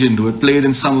footballing legend who had played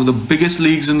in some of the biggest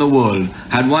leagues in the world,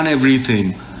 had won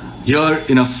everything. Here,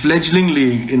 in a fledgling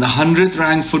league, in the 100th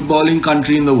ranked footballing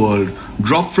country in the world,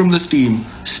 dropped from this team,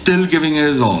 still giving it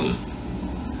his all.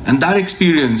 And that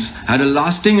experience had a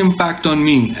lasting impact on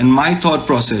me and my thought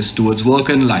process towards work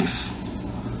and life.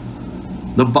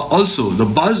 Also, the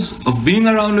buzz of being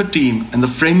around a team and the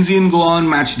frenzy in Goa on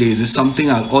match days is something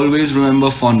I'll always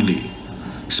remember fondly.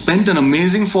 Spent an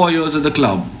amazing 4 years at the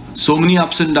club, so many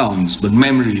ups and downs, but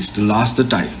memories to last a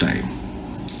lifetime.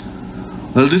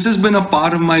 Well, this has been a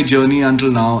part of my journey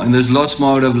until now, and there's lots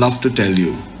more I'd have loved to tell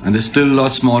you, and there's still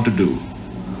lots more to do.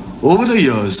 Over the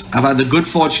years, I've had the good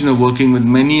fortune of working with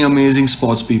many amazing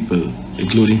sports people,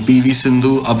 including PV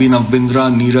Sindhu, Abhinav Bindra,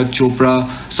 Neeraj Chopra,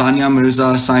 Sania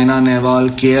Mirza, Saina Nehwal,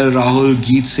 KL Rahul,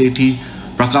 Geet Sethi,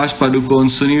 Prakash Padukone,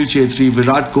 Sunil Chetri,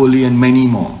 Virat Kohli, and many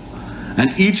more.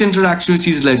 And each interaction with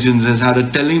these legends has had a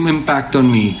telling impact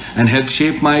on me and helped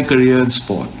shape my career in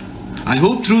sport. I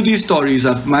hope through these stories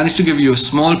I've managed to give you a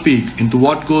small peek into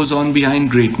what goes on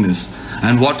behind greatness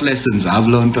and what lessons I've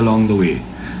learned along the way.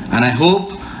 And I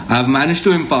hope I've managed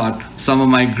to impart some of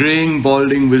my graying,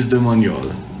 balding wisdom on you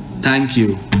all. Thank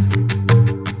you.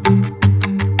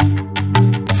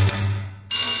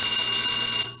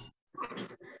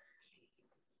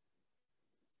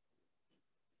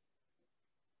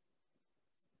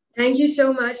 Thank you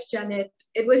so much, Janet.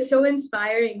 It was so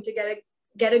inspiring to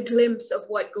get a glimpse of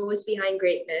what goes behind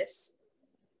greatness.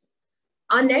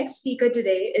 Our next speaker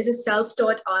today is a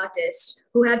self-taught artist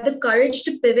who had the courage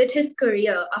to pivot his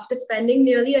career after spending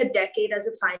nearly a decade as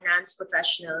a finance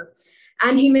professional.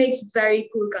 And he makes very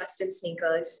cool custom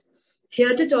sneakers.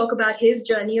 Here to talk about his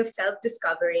journey of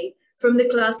self-discovery from the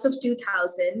class of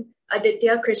 2000,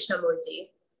 Aditya Krishnamurthy.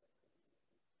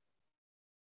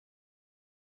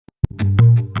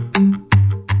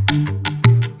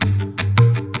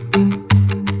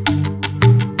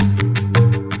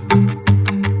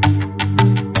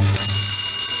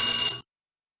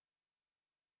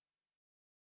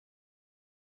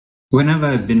 Whenever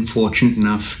I've been fortunate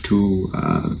enough to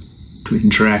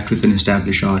interact with an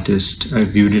established artist, I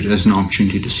viewed it as an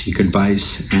opportunity to seek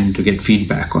advice and to get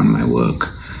feedback on my work,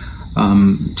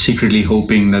 secretly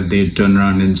hoping that they'd turn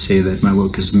around and say that my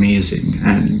work is amazing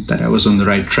and that I was on the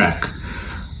right track.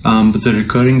 But the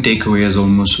recurring takeaway has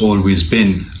almost always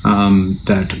been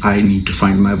that I need to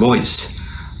find my voice.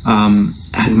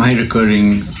 And my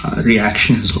recurring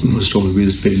reaction has almost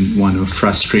always been one of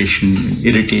frustration,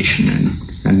 irritation,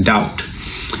 and doubt,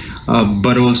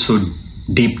 but also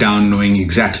deep down knowing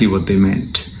exactly what they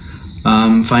meant.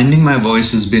 Finding my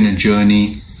voice has been a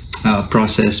journey, a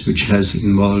process which has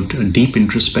involved a deep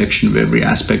introspection of every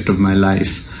aspect of my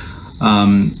life,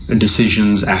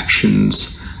 decisions,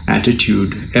 actions,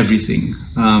 attitude, everything.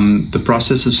 The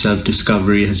process of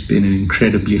self-discovery has been an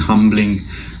incredibly humbling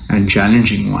and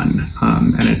challenging one,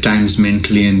 and at times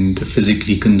mentally and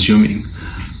physically consuming.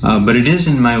 But it is,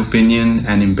 in my opinion,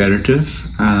 an imperative,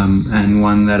 and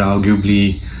one that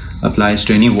arguably applies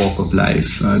to any walk of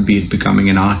life, be it becoming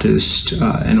an artist,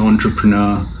 an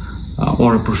entrepreneur,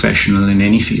 or a professional in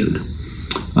any field.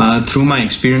 Through my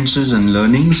experiences and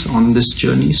learnings on this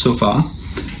journey so far,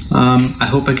 I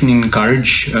hope I can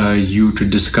encourage you to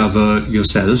discover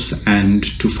yourself and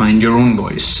to find your own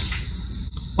voice.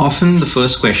 Often the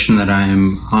first question that I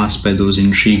am asked by those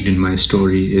intrigued in my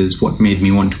story is what made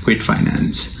me want to quit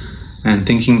finance. And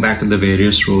thinking back at the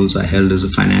various roles I held as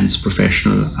a finance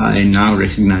professional, I now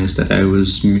recognize that I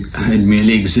had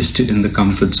merely existed in the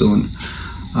comfort zone.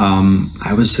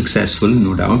 I was successful,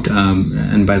 no doubt,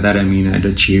 and by that I mean I'd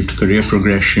achieved career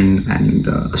progression and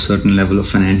a certain level of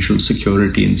financial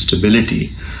security and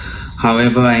stability.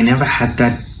 However, I never had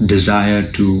that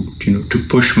desire to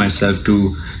push myself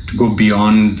to go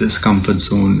beyond this comfort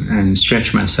zone and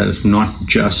stretch myself, not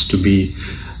just to be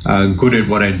good at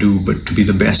what I do, but to be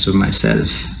the best of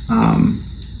myself.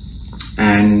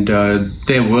 And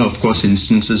there were, of course,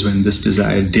 instances when this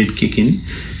desire did kick in,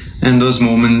 and those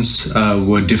moments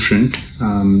were different.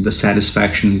 The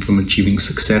satisfaction from achieving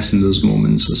success in those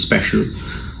moments was special,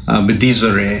 but these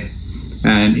were rare.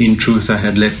 And in truth, I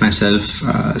had let myself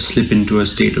slip into a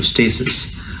state of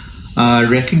stasis.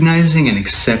 Recognizing and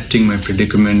accepting my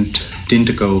predicament didn't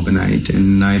occur overnight,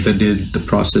 and neither did the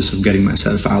process of getting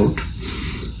myself out.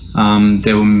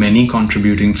 There were many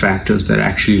contributing factors that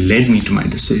actually led me to my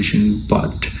decision,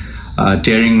 but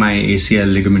tearing my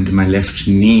ACL ligament in my left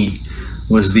knee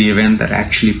was the event that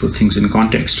actually put things in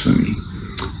context for me.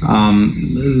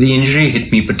 The injury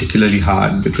hit me particularly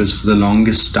hard because for the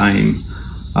longest time,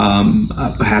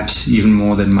 perhaps even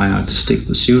more than my artistic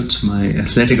pursuits, my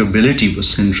athletic ability was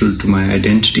central to my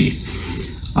identity,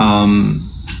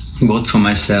 both for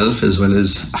myself as well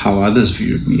as how others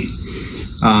viewed me.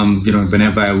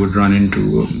 Whenever I would run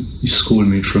into a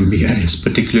schoolmate from BIS,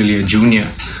 particularly a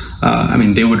junior,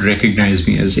 they would recognize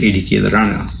me as ADK the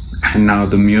runner. And now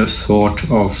the mere thought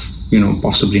of,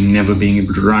 possibly never being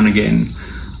able to run again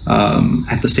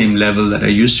at the same level that I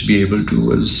used to be able to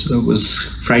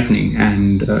was frightening,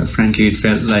 and frankly it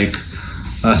felt like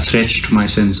a threat to my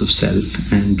sense of self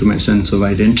and to my sense of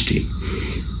identity.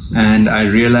 And I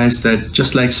realized that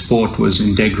just like sport was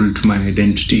integral to my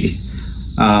identity,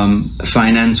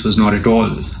 finance was not at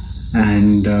all.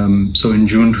 And so in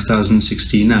June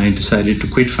 2016 I decided to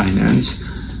quit finance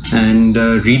and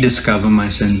rediscover my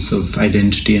sense of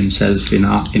identity and self in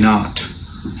art.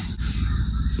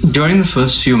 During the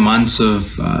first few months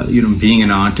of being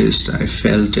an artist, I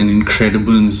felt an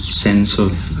incredible sense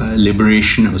of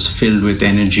liberation. I was filled with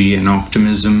energy and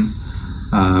optimism,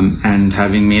 and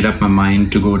having made up my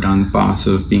mind to go down the path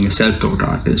of being a self-taught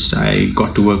artist, I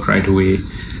got to work right away,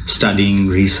 studying,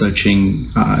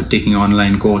 researching, taking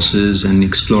online courses, and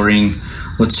exploring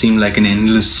what seemed like an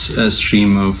endless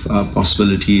stream of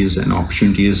possibilities and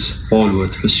opportunities, all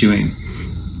worth pursuing.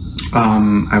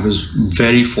 I was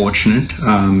very fortunate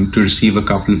to receive a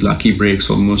couple of lucky breaks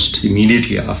almost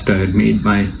immediately after I had made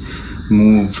my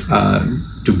move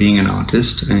to being an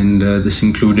artist, and this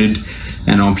included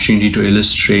an opportunity to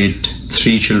illustrate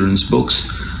 3 children's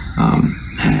books.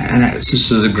 And this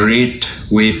is a great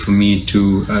way for me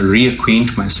to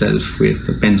reacquaint myself with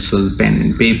the pencil, pen,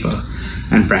 and paper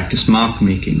and practice mark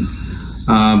making.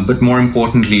 But more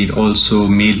importantly, it also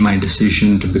made my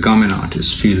decision to become an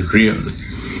artist feel real.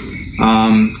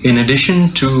 In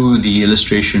addition to the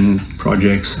illustration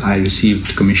projects, I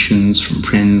received commissions from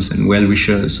friends and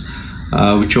well-wishers,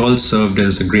 which all served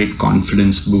as a great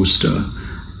confidence booster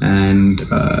and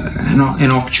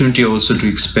an opportunity also to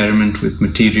experiment with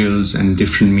materials and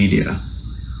different media.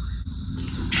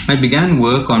 I began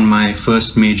work on my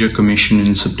first major commission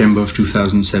in September of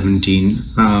 2017.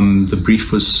 The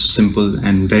brief was simple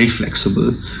and very flexible.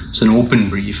 It was an open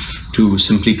brief to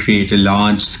simply create a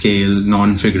large-scale,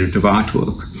 non-figurative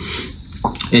artwork.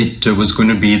 It was going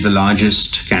to be the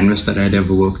largest canvas that I'd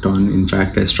ever worked on. In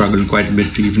fact, I struggled quite a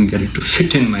bit to even get it to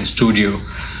fit in my studio.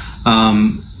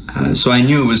 So I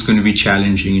knew it was going to be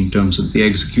challenging in terms of the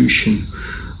execution.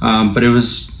 But it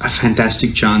was a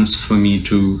fantastic chance for me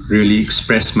to really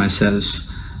express myself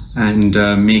and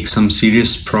make some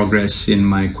serious progress in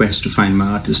my quest to find my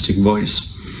artistic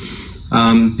voice.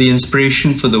 The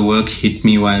inspiration for the work hit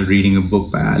me while reading a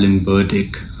book by Alan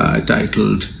Burdick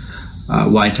titled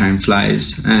Why Time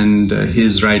Flies, and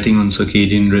his writing on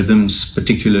circadian rhythms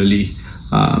particularly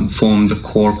formed the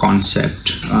core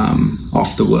concept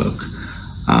of the work.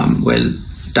 Well,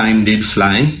 time did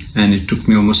fly, and it took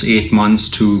me almost 8 months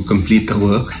to complete the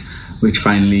work, which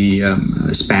finally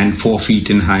spanned 4 feet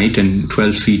in height and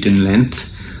 12 feet in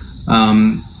length.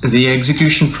 The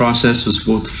execution process was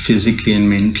both physically and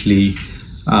mentally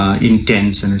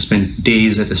intense, and I spent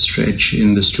days at a stretch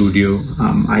in the studio,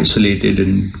 isolated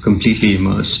and completely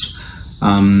immersed.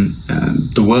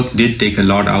 The work did take a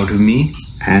lot out of me,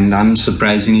 and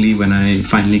unsurprisingly, when I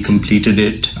finally completed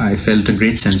it, I felt a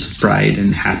great sense of pride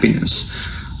and happiness.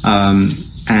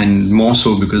 And more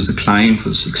so because the client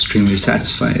was extremely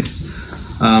satisfied.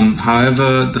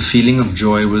 However, the feeling of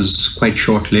joy was quite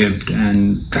short-lived,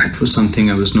 and that was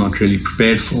something I was not really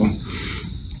prepared for.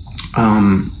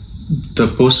 The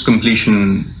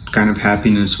post-completion kind of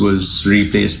happiness was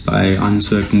replaced by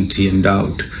uncertainty and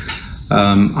doubt,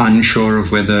 unsure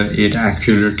of whether it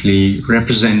accurately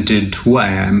represented who I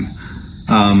am.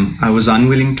 I was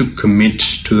unwilling to commit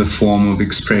to the form of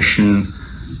expression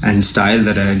and style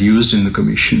that I had used in the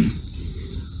commission.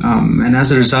 And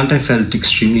as a result, I felt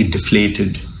extremely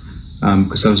deflated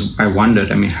because I wondered,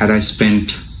 had I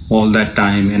spent all that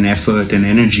time and effort and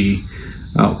energy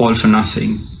all for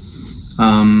nothing?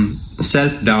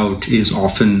 Self-doubt is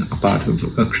often a part of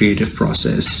a creative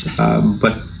process,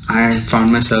 but I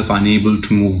found myself unable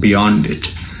to move beyond it.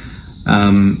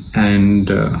 And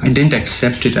I didn't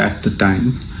accept it at the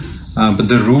time. But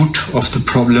the root of the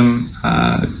problem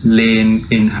lay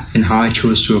in how I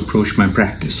chose to approach my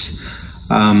practice.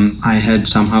 I had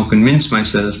somehow convinced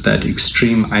myself that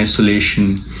extreme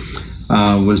isolation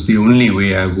was the only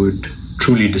way I would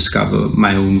truly discover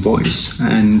my own voice.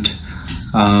 And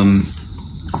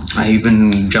I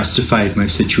even justified my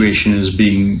situation as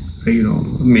being,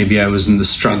 maybe I was in the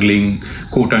struggling,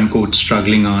 quote unquote,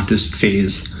 struggling artist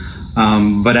phase.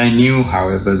 But I knew,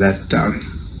 however,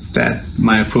 that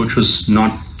my approach was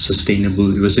not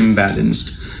sustainable, it was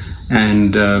imbalanced,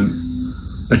 and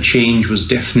a change was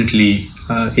definitely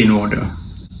in order.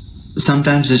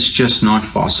 Sometimes it's just not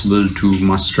possible to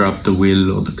muster up the will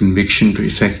or the conviction to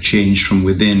effect change from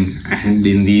within, and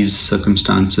in these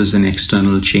circumstances an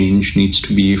external change needs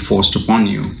to be forced upon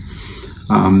you.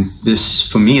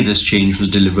 For me, this change was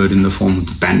delivered in the form of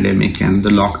the pandemic and the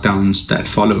lockdowns that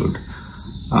followed.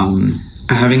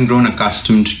 Having grown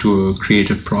accustomed to a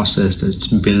creative process that's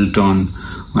built on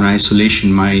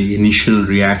isolation, my initial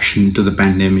reaction to the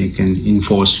pandemic and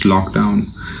enforced lockdown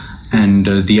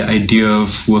and the idea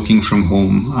of working from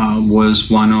home was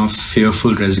one of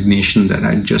fearful resignation that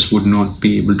I just would not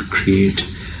be able to create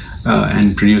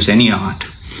and produce any art.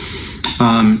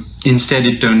 Instead,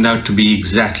 it turned out to be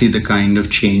exactly the kind of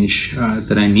change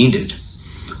that I needed.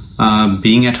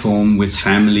 Being at home with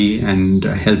family and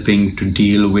helping to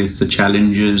deal with the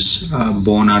challenges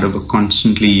born out of a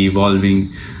constantly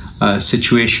evolving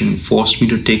situation forced me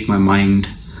to take my mind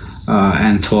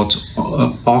and thoughts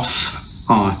off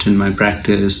art in my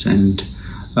practice, and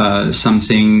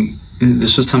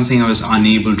this was something I was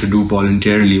unable to do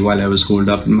voluntarily while I was holed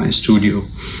up in my studio.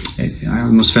 I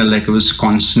almost felt like I was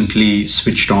constantly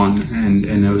switched on,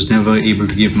 and I was never able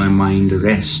to give my mind a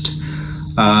rest.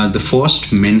 The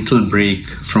forced mental break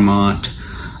from art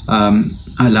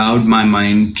allowed my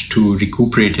mind to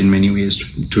recuperate in many ways,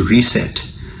 to reset.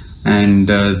 And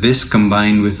this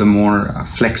combined with a more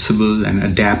flexible and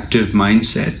adaptive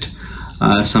mindset,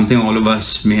 something all of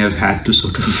us may have had to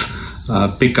sort of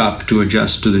pick up to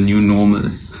adjust to the new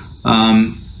normal.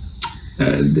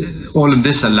 All of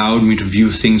this allowed me to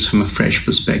view things from a fresh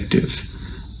perspective,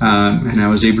 and I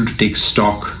was able to take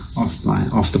stock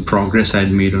of the progress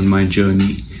I'd made on my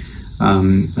journey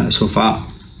so far.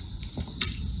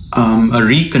 A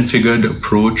reconfigured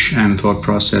approach and thought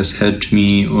process helped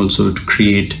me also to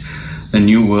create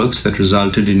new works that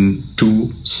resulted in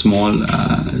two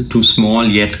small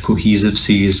yet cohesive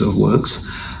series of works.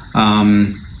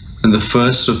 And the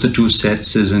first of the two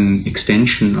sets is an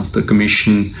extension of the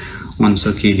Commission on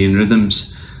Circadian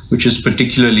Rhythms, which is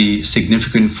particularly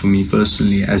significant for me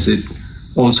personally, as it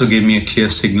also gave me a clear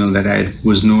signal that I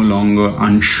was no longer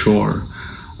unsure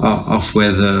of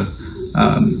whether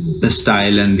the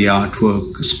style and the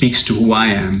artwork speaks to who I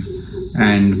am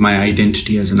and my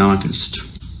identity as an artist.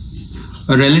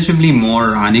 A relatively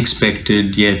more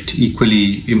unexpected yet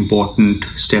equally important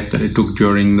step that I took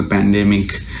during the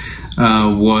pandemic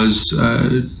was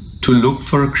to look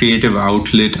for a creative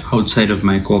outlet outside of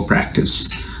my core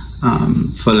practice.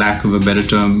 For lack of a better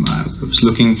term, I was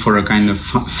looking for a kind of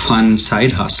fun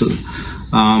side hustle.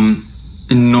 And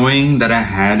knowing that I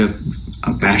had a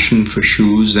passion for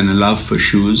shoes and a love for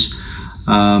shoes,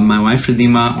 my wife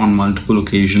Ridhima on multiple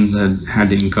occasions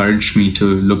had encouraged me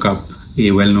to look up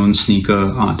a well-known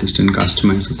sneaker artist and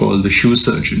customizer called the Shoe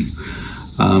Surgeon.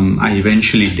 I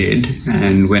eventually did,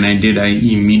 and when I did, I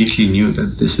immediately knew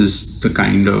that this is the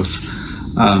kind of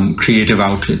creative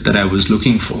outlet that I was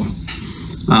looking for.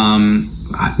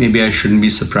 Maybe I shouldn't be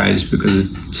surprised, because it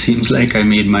seems like I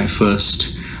made my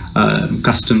first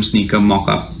custom sneaker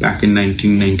mock-up back in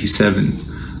 1997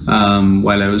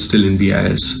 while I was still in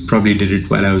BIS. Probably did it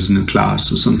while I was in a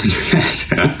class or something like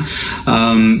that.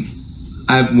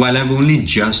 While I've only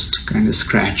just kind of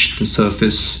scratched the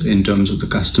surface in terms of the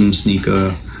custom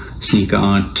sneaker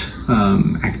art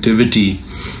activity,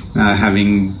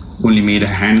 having only made a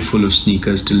handful of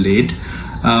sneakers till date,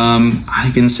 I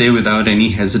can say without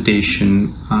any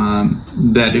hesitation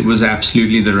that it was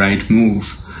absolutely the right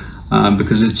move,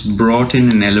 because it's brought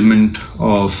in an element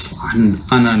of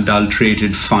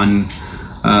unadulterated fun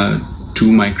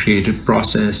to my creative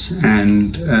process,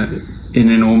 and in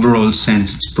an overall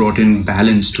sense, it's brought in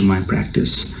balance to my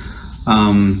practice.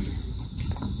 So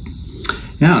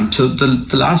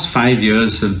the last 5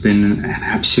 years have been an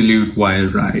absolute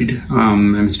wild ride.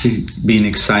 It's been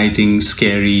exciting,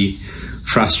 scary,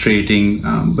 frustrating,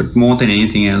 but more than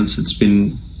anything else, it's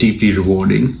been deeply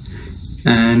rewarding.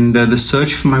 And the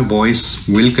search for my voice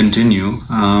will continue,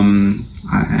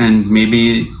 and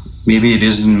maybe it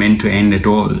isn't meant to end at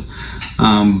all.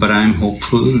 But I'm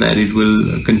hopeful that it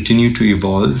will continue to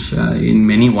evolve in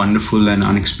many wonderful and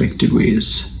unexpected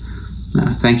ways.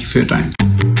 Thank you for your time.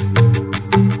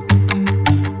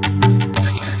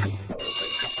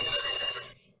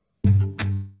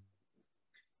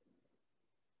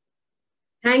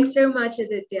 Thanks so much,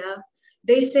 Aditya.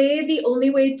 They say the only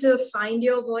way to find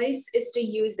your voice is to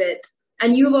use it,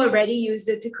 and you've already used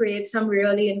it to create some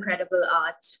really incredible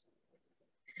art.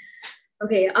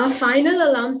 Okay, our final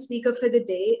alum speaker for the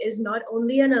day is not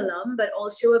only an alum, but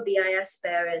also a BIS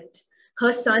parent.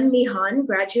 Her son, Mihan,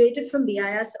 graduated from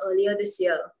BIS earlier this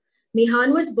year.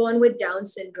 Mihan was born with Down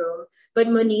syndrome, but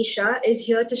Monisha is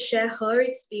here to share her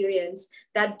experience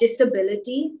that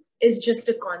disability is just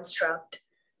a construct.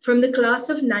 From the class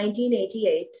of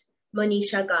 1988,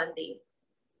 Monisha Gandhi.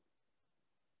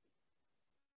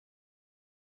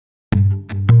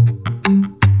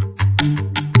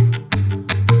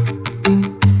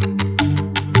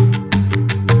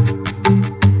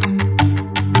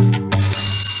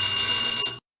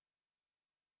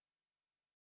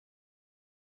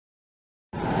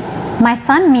 My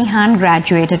son Mihan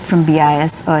graduated from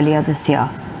BIS earlier this year,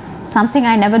 something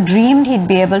I never dreamed he'd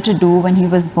be able to do when he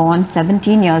was born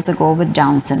 17 years ago with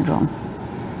Down syndrome.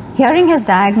 Hearing his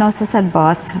diagnosis at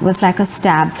birth was like a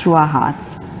stab through our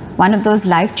hearts, one of those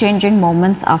life-changing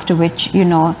moments after which you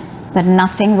know that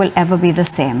nothing will ever be the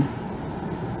same.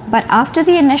 But after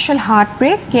the initial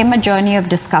heartbreak came a journey of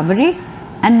discovery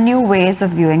and new ways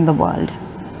of viewing the world.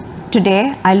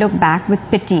 Today, I look back with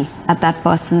pity at that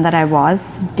person that I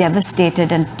was,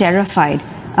 devastated and terrified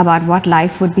about what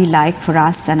life would be like for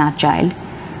us and our child.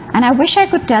 And I wish I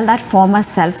could tell that former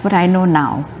self what I know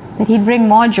now, that he'd bring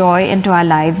more joy into our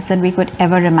lives than we could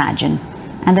ever imagine,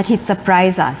 and that he'd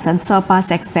surprise us and surpass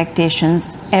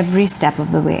expectations every step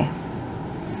of the way.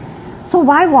 So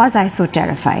why was I so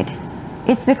terrified?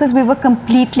 It's because we were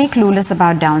completely clueless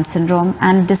about Down syndrome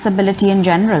and disability in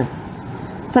general.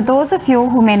 For those of you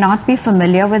who may not be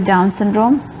familiar with Down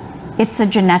syndrome, it's a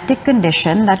genetic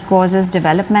condition that causes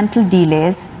developmental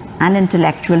delays and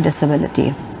intellectual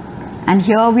disability. and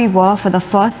here we were for the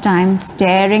first time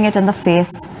staring it in the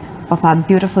face of our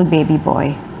beautiful baby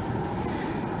boy.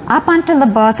 Up until the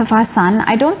birth of our son,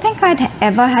 I don't think I'd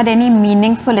ever had any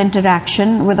meaningful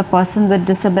interaction with a person with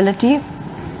disability.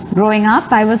 Growing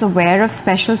up, I was aware of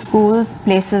special schools,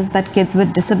 places that kids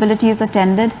with disabilities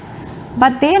attended,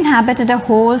 but they inhabited a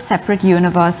whole separate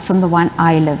universe from the one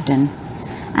I lived in.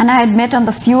 And I admit on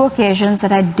the few occasions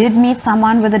that I did meet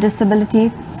someone with a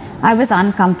disability, I was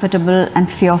uncomfortable and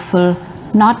fearful,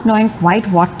 not knowing quite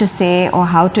what to say or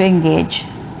how to engage.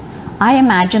 I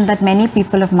imagine that many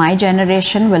people of my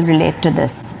generation will relate to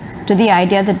this, to the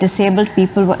idea that disabled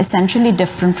people were essentially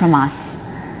different from us.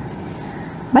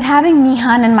 But having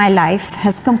Mihan in my life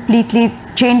has completely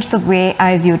changed the way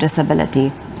I view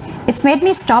disability. It's made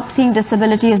me stop seeing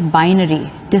disability as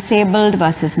binary, disabled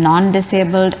versus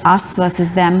non-disabled, us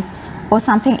versus them, or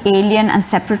something alien and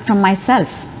separate from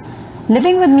myself.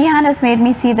 Living with Mihan has made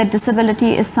me see that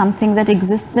disability is something that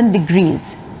exists in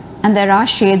degrees, and there are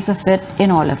shades of it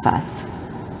in all of us.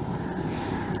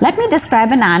 Let me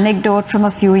describe an anecdote from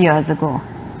a few years ago.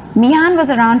 Mihan was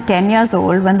around 10 years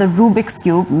old when the Rubik's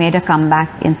Cube made a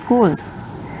comeback in schools.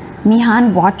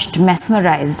 Mihan watched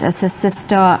mesmerized as his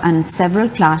sister and several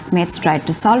classmates tried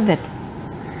to solve it.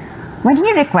 When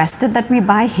he requested that we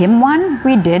buy him one,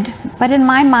 we did, but in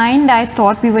my mind, I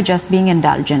thought we were just being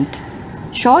indulgent.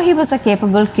 Sure, he was a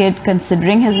capable kid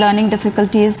considering his learning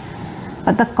difficulties,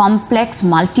 but the complex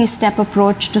multi-step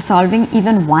approach to solving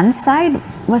even one side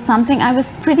was something I was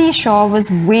pretty sure was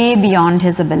way beyond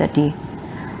his ability.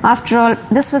 After all,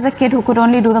 this was a kid who could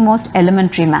only do the most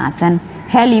elementary math, and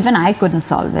hell, even I couldn't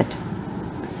solve it.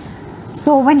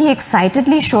 So when he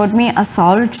excitedly showed me a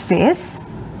solved face,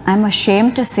 I'm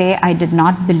ashamed to say I did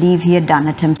not believe he had done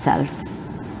it himself.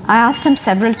 I asked him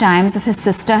several times if his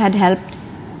sister had helped,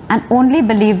 and only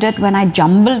believed it when I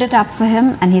jumbled it up for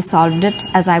him and he solved it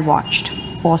as I watched,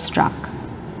 awestruck.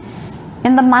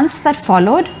 In the months that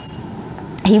followed,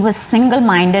 he was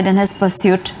single-minded in his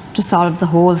pursuit to solve the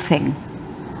whole thing.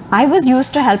 I was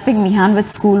used to helping Mihan with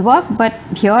schoolwork, but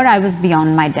here I was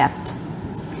beyond my depth.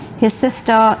 His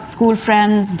sister, school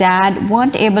friends, dad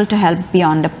weren't able to help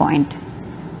beyond a point.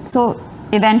 So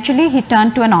eventually he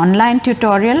turned to an online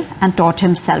tutorial and taught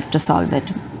himself to solve it.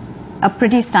 A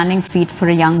pretty stunning feat for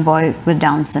a young boy with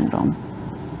Down syndrome.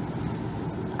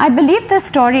 I believe this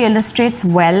story illustrates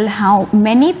well how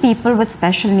many people with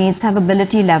special needs have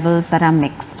ability levels that are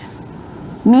mixed.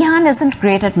 Mihan isn't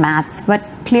great at math, but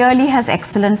clearly has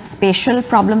excellent spatial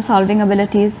problem-solving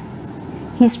abilities.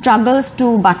 He struggles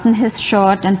to button his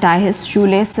shirt and tie his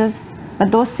shoelaces,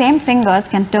 but those same fingers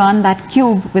can turn that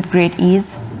cube with great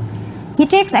ease. He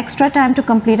takes extra time to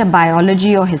complete a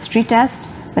biology or history test,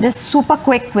 but is super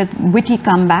quick with witty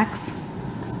comebacks.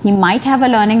 He might have a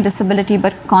learning disability,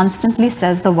 but constantly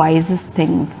says the wisest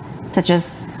things, such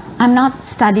as, "I'm not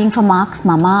studying for marks,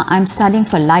 Mama, I'm studying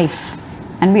for life."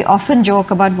 And we often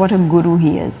joke about what a guru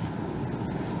he is.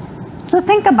 So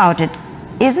think about it.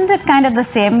 Isn't it kind of the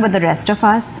same with the rest of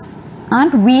us?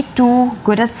 Aren't we too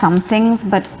good at some things,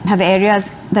 but have areas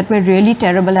that we're really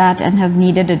terrible at and have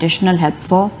needed additional help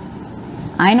for?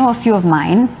 I know a few of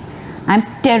mine. I'm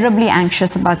terribly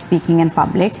anxious about speaking in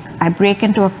public. I break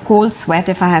into a cold sweat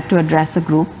if I have to address a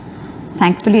group.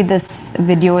 Thankfully, this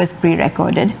video is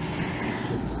pre-recorded.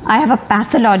 I have a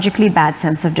pathologically bad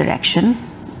sense of direction.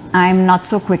 I'm not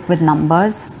so quick with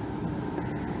numbers.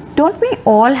 Don't we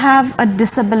all have a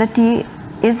disability?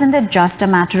 Isn't it just a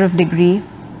matter of degree?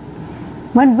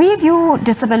 When we view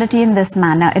disability in this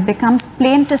manner, it becomes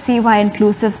plain to see why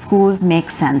inclusive schools make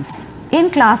sense. In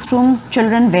classrooms,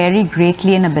 children vary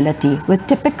greatly in ability, with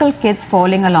typical kids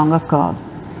falling along a curve.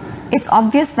 It's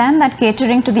obvious then that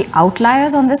catering to the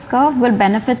outliers on this curve will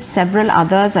benefit several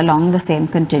others along the same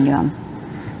continuum.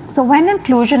 So when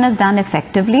inclusion is done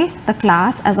effectively, the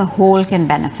class as a whole can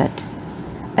benefit.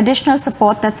 Additional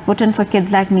support that's put in for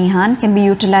kids like Mihan can be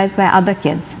utilized by other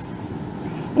kids.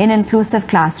 In inclusive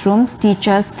classrooms,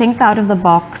 teachers think out of the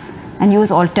box and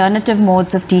use alternative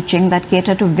modes of teaching that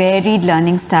cater to varied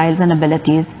learning styles and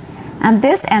abilities, and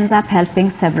this ends up helping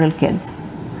several kids.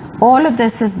 All of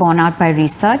this is borne out by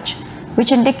research,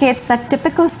 which indicates that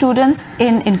typical students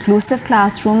in inclusive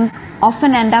classrooms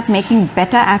often end up making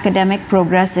better academic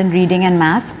progress in reading and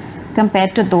math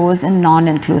compared to those in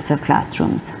non-inclusive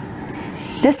classrooms.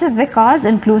 This is because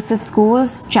inclusive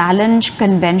schools challenge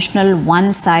conventional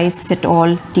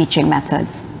one-size-fits-all teaching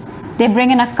methods. They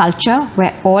bring in a culture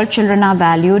where all children are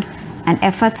valued and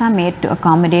efforts are made to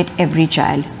accommodate every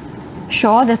child.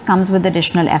 Sure, this comes with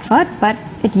additional effort, but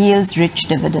it yields rich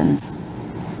dividends.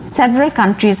 Several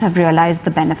countries have realized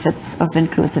the benefits of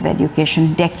inclusive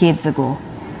education decades ago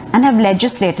and have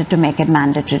legislated to make it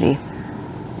mandatory.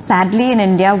 sadly in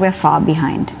India we're far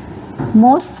behind.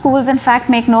 Most schools in fact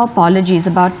make no apologies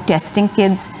about testing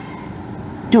kids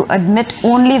to admit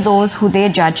only those who they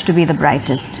judge to be the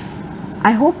brightest.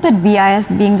 I hope that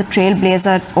BIS, being the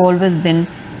trailblazer it's always been,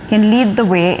 can lead the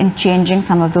way in changing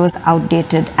some of those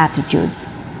outdated attitudes.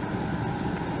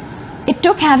 It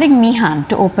took having Mihan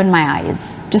to open my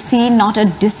eyes, to see not a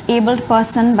disabled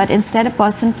person, but instead a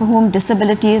person for whom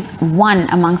disability is one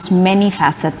amongst many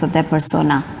facets of their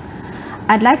persona.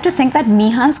 I'd like to think that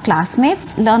Mihan's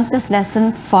classmates learned this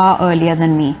lesson far earlier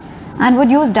than me and would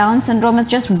use Down syndrome as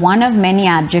just one of many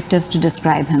adjectives to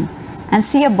describe him, and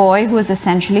see a boy who is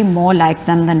essentially more like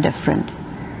them than different.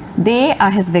 They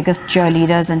are his biggest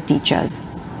cheerleaders and teachers.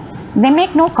 They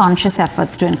make no conscious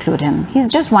efforts to include him.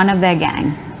 He's just one of their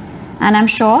gang. And I'm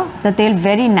sure that they'll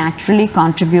very naturally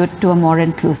contribute to a more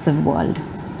inclusive world.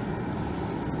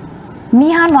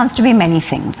 Mihan wants to be many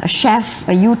things: a chef,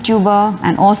 a YouTuber,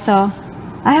 an author.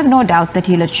 I have no doubt that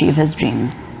he'll achieve his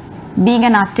dreams. Being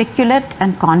an articulate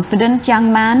and confident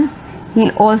young man,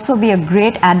 he'll also be a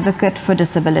great advocate for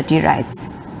disability rights.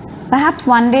 Perhaps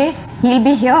one day he'll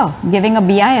be here giving a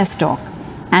BIS talk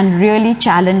and really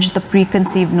challenge the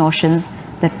preconceived notions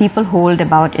that people hold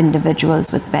about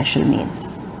individuals with special needs.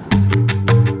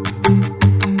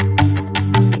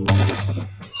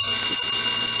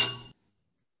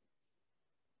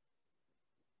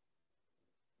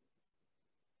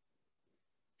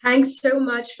 Thanks so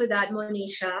much for that,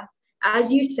 Monisha.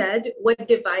 As you said, what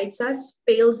divides us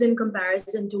pales in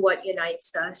comparison to what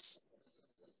unites us.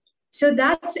 So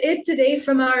that's it today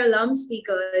from our alum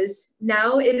speakers.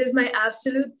 Now it is my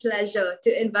absolute pleasure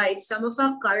to invite some of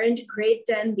our current grade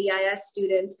 10 BIS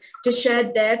students to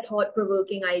share their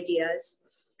thought-provoking ideas.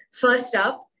 First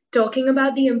up, talking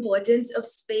about the importance of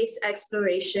space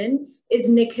exploration is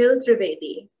Nikhil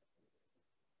Trivedi.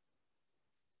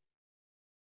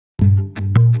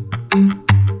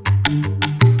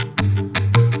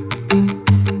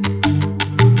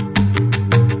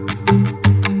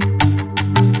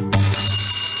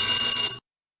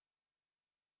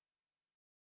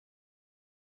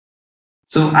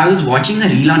 So I was watching a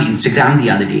reel on Instagram the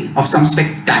other day of some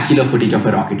spectacular footage of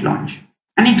a rocket launch.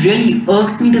 And it really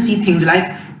irked me to see things like,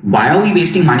 why are we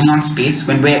wasting money on space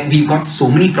when we've got so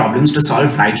many problems to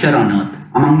solve right here on Earth,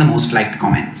 among the most liked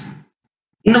comments.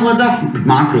 In the words of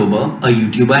Mark Rober, a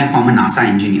YouTuber and former NASA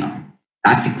engineer,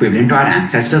 that's equivalent to our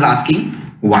ancestors asking,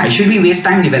 why should we waste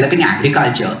time developing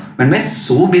agriculture when we're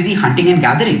so busy hunting and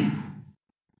gathering?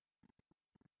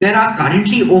 There are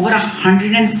currently over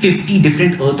 150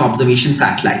 different Earth observation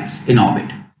satellites in orbit,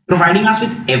 providing us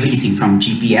with everything from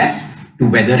GPS to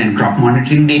weather and crop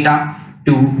monitoring data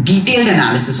to detailed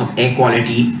analysis of air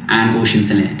quality and ocean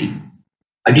salinity.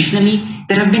 Additionally,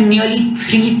 there have been nearly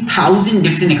 3,000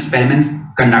 different experiments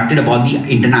conducted aboard the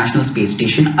International Space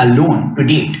Station alone to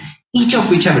date, each of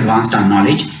which have advanced our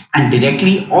knowledge and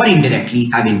directly or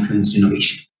indirectly have influenced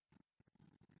innovation.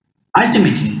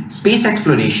 Ultimately, space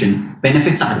exploration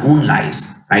benefits our own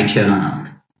lives right here on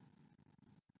Earth.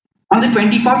 On the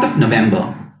 24th of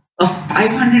November, a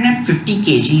 550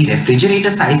 kg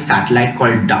refrigerator-sized satellite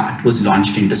called DART was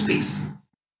launched into space.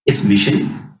 Its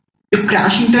mission? To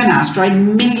crash into an asteroid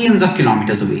millions of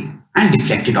kilometers away and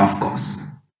deflect it off course.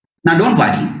 Now don't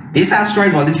worry, this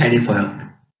asteroid wasn't headed for Earth.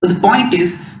 But the point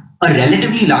is, a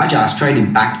relatively large asteroid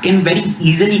impact can very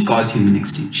easily cause human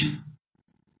extinction.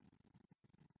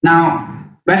 Now,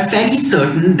 we're fairly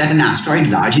certain that an asteroid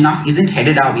large enough isn't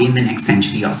headed our way in the next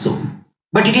century or so,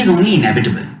 but it is only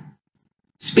inevitable.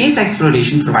 Space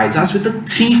exploration provides us with a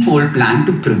threefold plan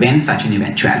to prevent such an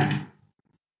eventuality.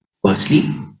 Firstly,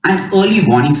 an early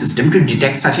warning system to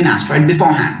detect such an asteroid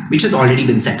beforehand, which has already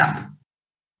been set up.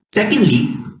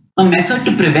 Secondly, a method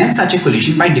to prevent such a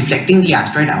collision by deflecting the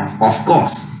asteroid off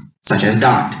course, such as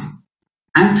DART.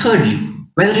 And thirdly,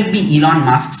 whether it be Elon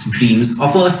Musk's dreams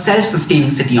of a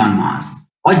self-sustaining city on Mars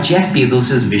or Jeff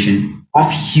Bezos' vision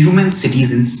of human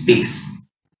cities in space.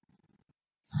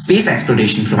 Space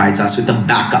exploration provides us with a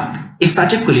backup if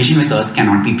such a collision with Earth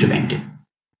cannot be prevented.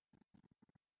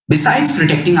 Besides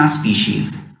protecting our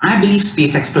species, I believe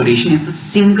space exploration is the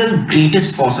single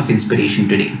greatest force of inspiration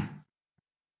today.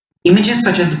 Images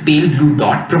such as the pale blue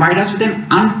dot provide us with an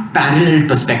unparalleled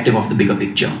perspective of the bigger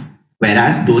picture,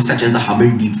 whereas those such as the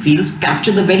Hubble deep fields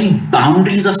capture the very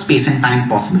boundaries of space and time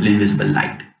possible in visible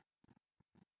light.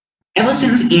 Ever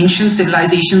since ancient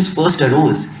civilizations first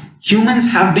arose, humans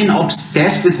have been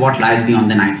obsessed with what lies beyond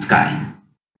the night sky.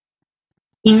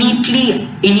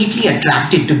 Innately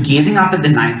attracted to gazing up at the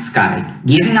night sky,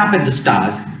 gazing up at the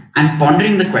stars, and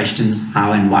pondering the questions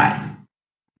how and why.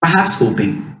 Perhaps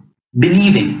hoping,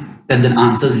 believing that the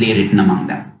answers lay written among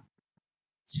them.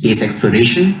 Space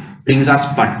exploration brings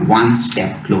us but one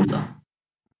step closer.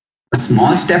 A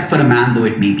small step for a man though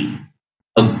it may be,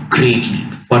 a great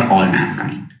leap for all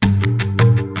mankind.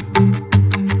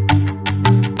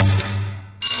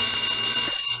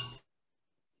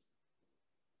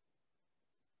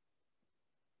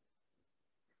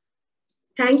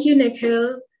 Thank you,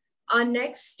 Nikhil. Our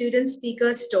next student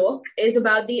speaker's talk is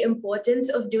about the importance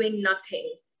of doing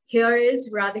nothing. Here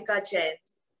is Radhika Jain.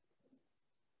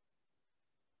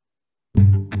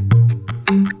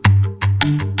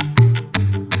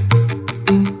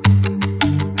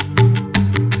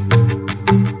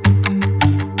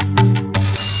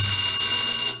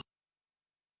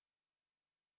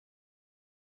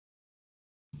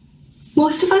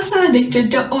 Most of us are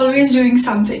addicted to always doing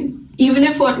something, even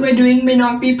if what we're doing may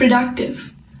not be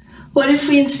productive. What if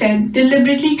we instead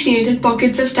deliberately created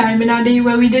pockets of time in our day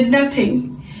where we did nothing?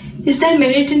 Is there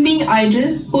merit in being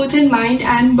idle, both in mind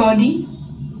and body?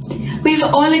 We've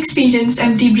all experienced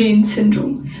empty brain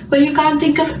syndrome, where you can't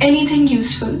think of anything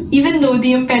useful, even though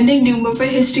the impending doom of a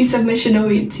history submission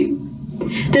awaits you.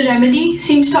 The remedy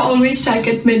seems to always strike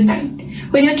at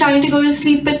midnight, when you're trying to go to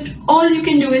sleep but all you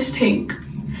can do is think.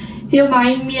 Your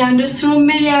mind meanders through a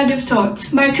myriad of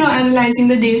thoughts, micro-analyzing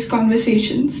the day's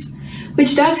conversations,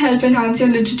 which does help enhance your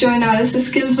literature analysis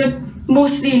skills but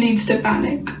mostly leads to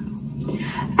panic.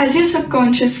 As your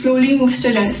subconscious slowly moves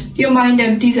to rest, your mind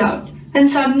empties out, and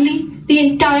suddenly the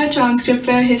entire transcript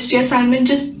for your history assignment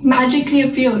just magically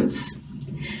appears.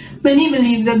 Many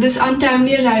believe that this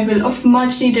untimely arrival of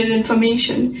much-needed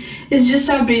information is just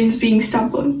our brains being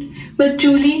stubborn, but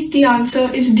truly the answer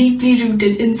is deeply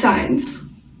rooted in science.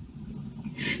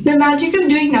 The magic of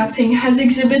doing nothing has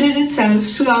exhibited itself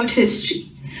throughout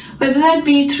history, whether that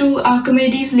be through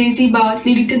Archimedes' lazy Bart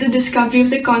leading to the discovery of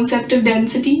the concept of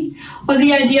density, or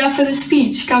the idea for the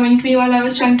speech coming to me while I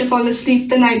was trying to fall asleep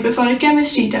the night before a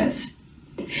chemistry test.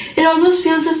 It almost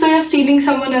feels as though you're stealing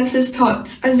someone else's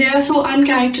thoughts, as they are so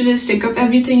uncharacteristic of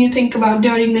everything you think about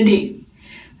during the day.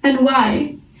 And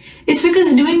why? It's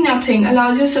because doing nothing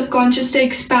allows your subconscious to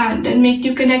expand and make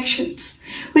new connections,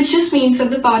 which just means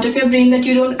that the part of your brain that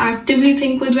you don't actively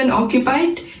think with when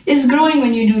occupied is growing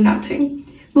when you do nothing,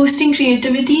 boosting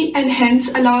creativity and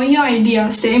hence allowing your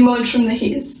ideas to emerge from the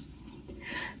haze.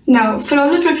 Now, for all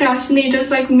the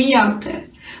procrastinators like me out there,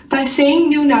 by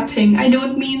saying do nothing, I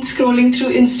don't mean scrolling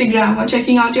through Instagram or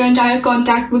checking out your entire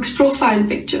contact book's profile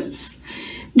pictures.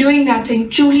 Doing nothing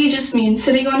truly just means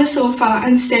sitting on a sofa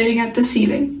and staring at the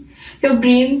ceiling. Your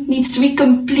brain needs to be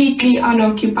completely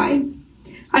unoccupied.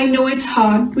 I know it's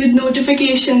hard, with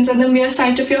notifications and the mere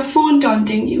sight of your phone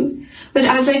taunting you, but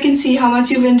as I can see how much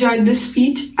you've enjoyed this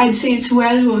speech, I'd say it's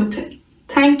well worth it.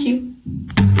 Thank you.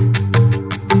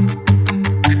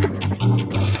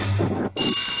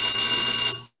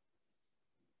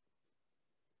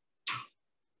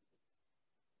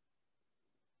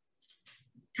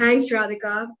 Thanks,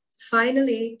 Radhika.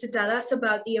 Finally, to tell us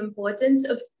about the importance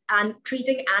of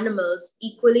treating animals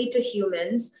equally to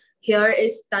humans, here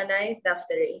is Tanay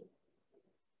Daftari.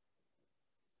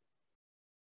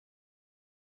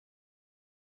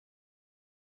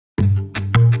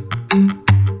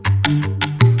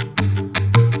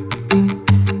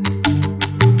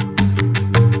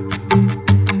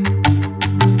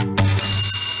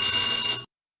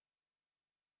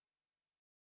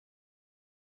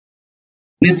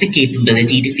 We have the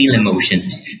capability to feel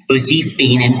emotions, perceive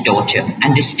pain and torture,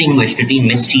 and distinguish between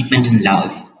mistreatment and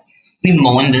love. We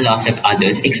mourn the loss of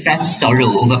others, express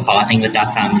sorrow over parting with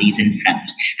our families and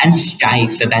friends, and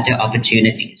strive for better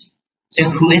opportunities. So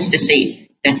who is to say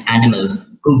that animals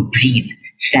who breathe,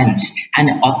 sense,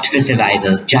 and opt for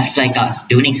survival just like us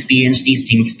don't experience these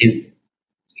things too?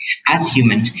 As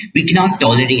humans, we cannot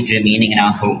tolerate remaining in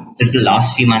our homes, as the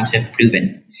last few months have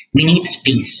proven. We need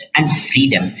space and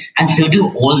freedom, and so do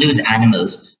all those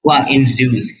animals who are in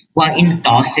zoos, who are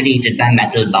incarcerated by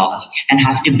metal bars and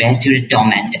have to bear through the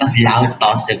torment of loud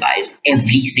passerbys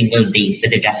every single day for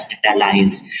the rest of their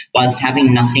lives, whilst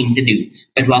having nothing to do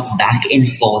but walk back and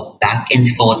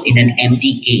forth in an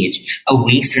empty cage,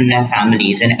 away from their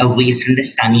families and away from the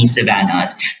sunny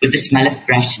savannas, with the smell of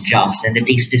fresh grass and the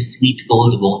taste of sweet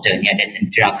cold water near an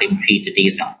interrupting tree to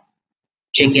daze on.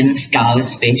 Chickens,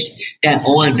 cows, fish, they're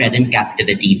all bred in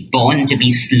captivity, born to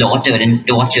be slaughtered and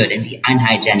tortured in the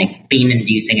unhygienic,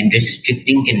 pain-inducing and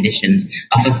restricting conditions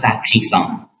of a factory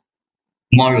farm.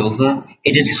 Moreover,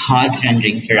 it is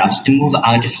heart-rending for us to move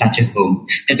out of such a home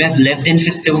that we have lived in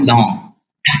for so long.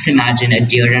 Just imagine a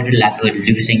deer or a leopard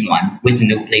losing one with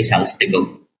no place else to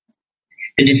go.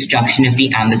 The destruction of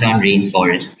the Amazon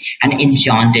rainforest, an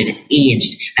enchanted,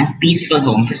 aged, and peaceful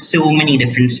home for so many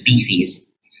different species.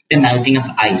 the melting of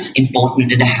ice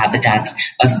important to the habitats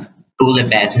of polar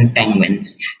bears and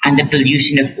penguins, and the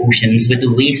pollution of oceans with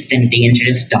waste and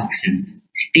dangerous toxins.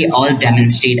 They all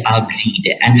demonstrate our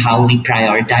greed and how we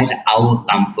prioritize our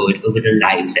comfort over the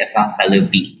lives of our fellow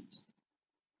beings.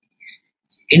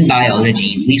 In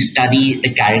biology, we study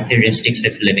the characteristics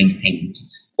of living things,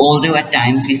 although at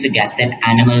times we forget that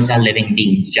animals are living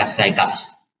beings just like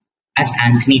us. As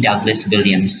Anthony Douglas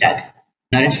Williams said,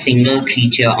 not a single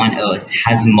creature on earth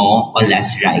has more or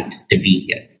less right to be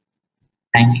here.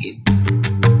 Thank you.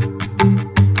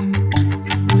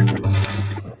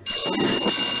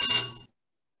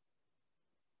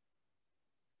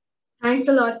 Thanks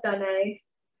a lot, Tanay.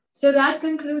 So that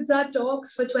concludes our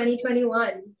talks for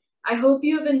 2021. I hope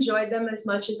you have enjoyed them as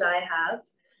much as I have.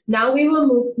 Now we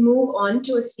will move on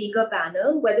to a speaker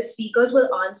panel where the speakers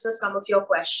will answer some of your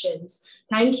questions.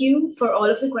 Thank you for all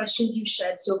of the questions you've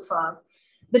shared so far.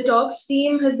 The talks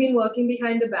team has been working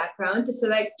behind the background to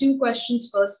select 2 questions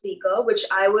per speaker, which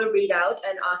I will read out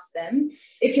and ask them.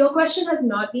 If your question has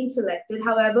not been selected,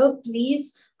 however,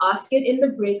 please ask it in the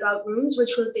breakout rooms,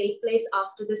 which will take place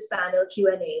after this panel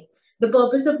Q&A. The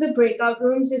purpose of the breakout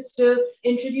rooms is to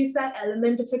introduce that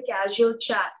element of a casual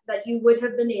chat that you would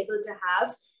have been able to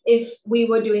have if we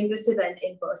were doing this event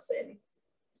in person.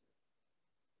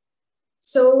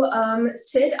 So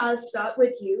Sid, I'll start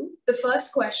with you. The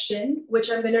first question, which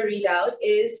I'm going to read out,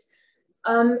 is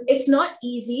it's not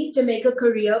easy to make a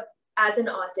career as an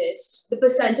artist. The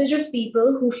percentage of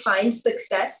people who find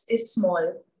success is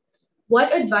small.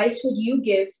 What advice would you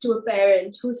give to a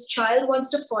parent whose child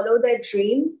wants to follow their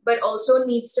dream, but also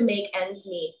needs to make ends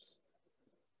meet?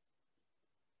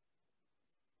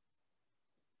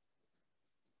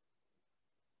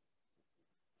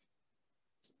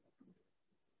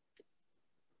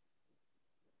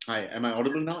 Hi, am I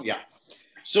audible now? Yeah.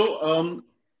 So,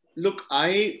 look,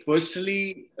 I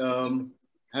personally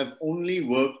have only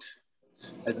worked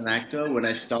as an actor. When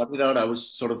I started out, I was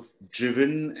sort of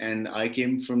driven, and I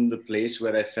came from the place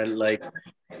where I felt like,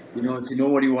 you know, if you know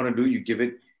what you want to do, you give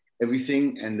it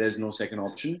everything and there's no second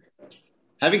option.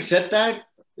 Having said that,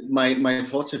 my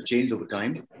thoughts have changed over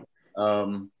time.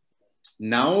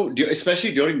 Now,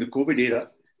 especially during the COVID era,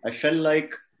 I felt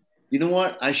like, you know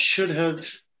what, I should have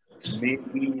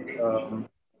maybe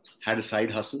had a side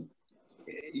hustle.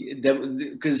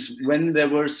 Because when there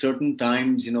were certain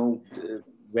times, you know,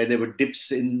 where there were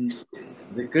dips in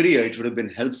the career, it would have been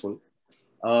helpful.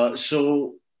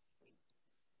 So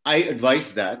I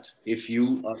advise that if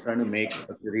you are trying to make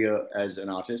a career as an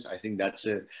artist, I think I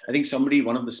think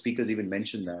one of the speakers even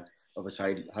mentioned that of a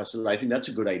side hustle. I think that's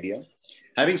a good idea.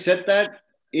 Having said that,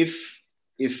 if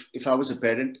I was a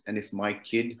parent and if my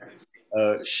kid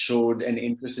showed an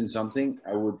interest in something,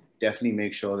 I would definitely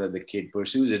make sure that the kid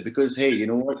pursues it, because, hey, you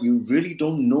know what? You really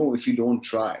don't know if you don't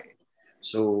try.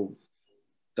 So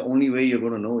the only way you're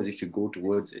going to know is if you go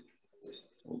towards it.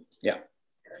 So, yeah.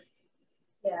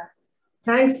 Yeah.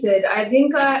 Thanks, Sid. I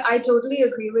think I totally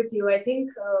agree with you. I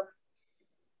think,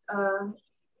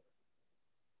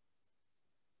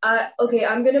 okay,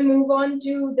 I'm going to move on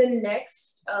to the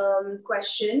next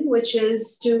question, which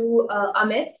is to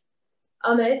Amit.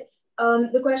 Amit,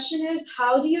 the question is,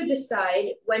 how do you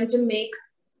decide when to make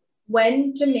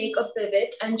a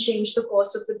pivot and change the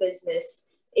course of the business?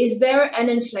 Is there an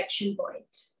inflection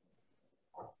point?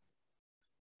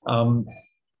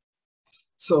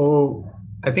 So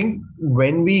I think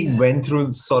when we went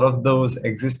through sort of those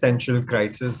existential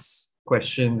crisis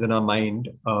questions in our mind,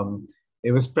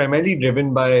 it was primarily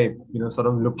driven by, sort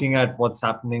of looking at what's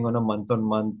happening on a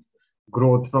month-on-month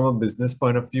growth from a business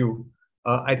point of view.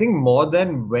 I think more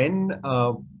than when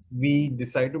we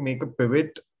decided to make a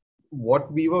pivot, what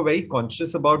we were very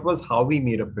conscious about was how we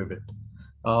made a pivot.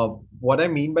 What I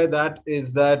mean by that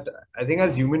is that I think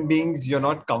as human beings, you're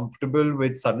not comfortable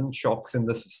with sudden shocks in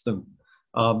the system.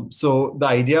 So the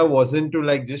idea wasn't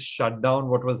to just shut down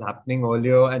what was happening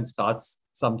earlier and start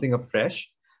something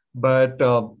afresh, but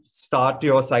start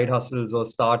your side hustles or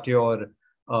start your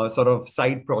sort of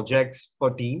side projects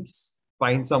for teams.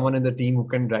 Find someone in the team who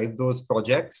can drive those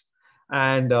projects,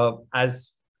 and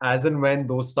as and when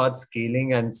those start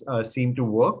scaling and seem to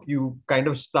work, you kind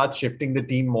of start shifting the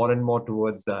team more and more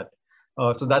towards that.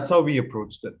 So that's how we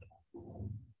approached it.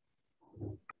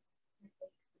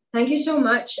 Thank you so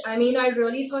much. I mean, I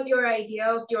really thought your idea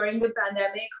of during the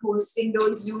pandemic hosting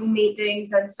those Zoom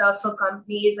meetings and stuff for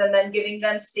companies and then giving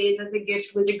them stays as a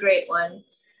gift was a great one.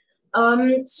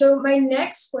 So my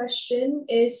next question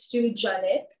is to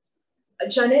Janet.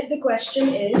 Janet, the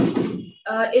question is,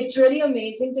 it's really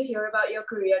amazing to hear about your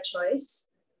career choice.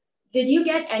 Did you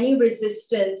get any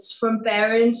resistance from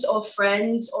parents or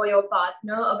friends or your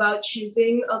partner about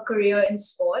choosing a career in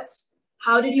sports?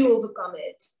 How did you overcome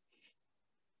it?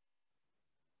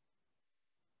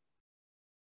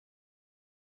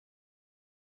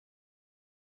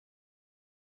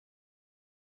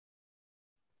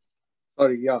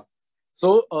 Sorry, yeah.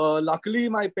 So luckily,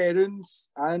 my parents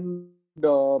and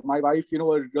my wife,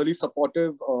 were really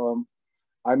supportive.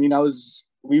 I mean,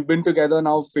 we've been together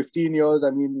now 15 years. I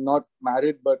mean, not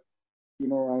married, but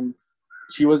and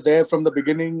she was there from the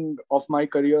beginning of my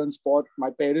career in sport. My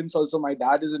parents also, my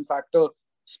dad is in fact a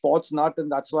sports nut,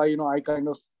 and that's why I kind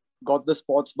of got the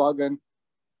sports bug. And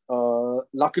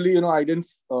luckily, I didn't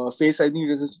face any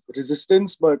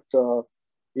resistance. But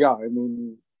yeah,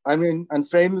 and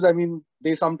friends, I mean,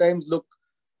 they sometimes look.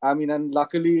 I mean, and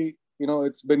luckily,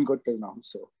 it's been good till now.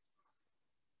 So.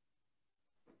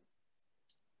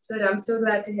 Good. I'm so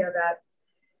glad to hear that.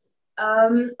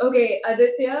 Okay,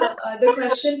 Aditya, the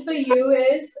question for you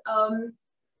is,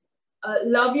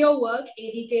 love your work,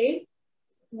 ADK.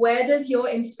 Where does your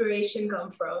inspiration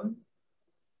come from?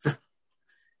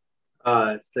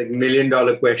 It's like $1 million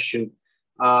question.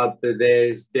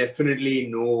 There's definitely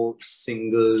no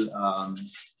single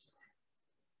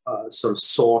sort of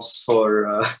source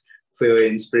for your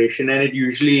inspiration, and it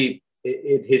usually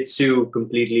it hits you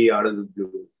completely out of the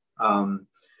blue.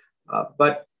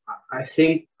 But I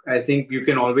think you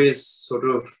can always sort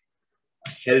of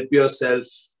help yourself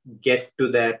get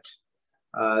to that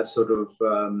sort of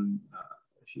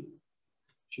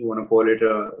if you want to call it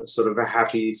a sort of a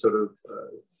happy sort of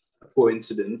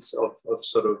coincidence of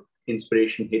sort of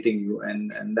inspiration hitting you,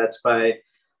 and that's by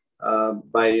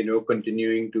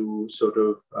continuing to sort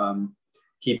of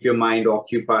keep your mind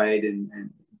occupied, and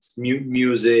it's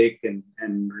music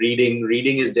and reading.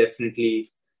 Reading is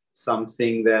definitely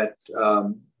something that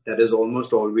that is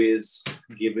almost always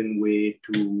given way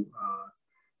to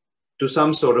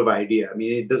some sort of idea. I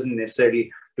mean, it doesn't necessarily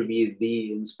have to be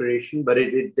the inspiration, but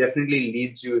it definitely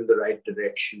leads you in the right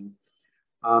direction.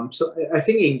 So I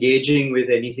think engaging with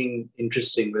anything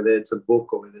interesting, whether it's a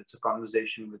book or whether it's a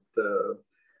conversation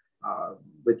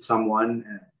with someone,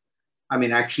 I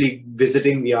mean, actually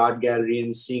visiting the art gallery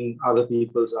and seeing other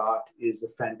people's art is a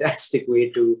fantastic way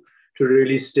to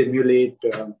really stimulate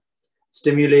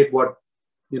what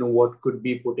could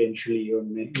be potentially your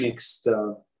next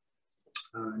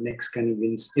kind of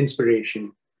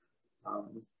inspiration.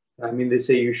 I mean, they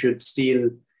say you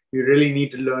really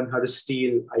need to learn how to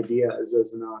steal ideas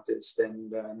as an artist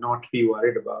and not be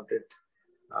worried about it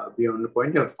beyond the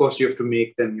point. Of course, you have to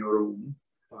make them your own.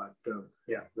 But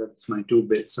yeah, that's my 2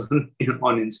 bits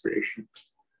on inspiration.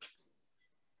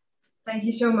 Thank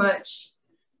you so much.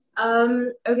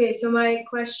 Okay, so my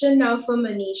question now for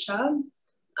Manisha.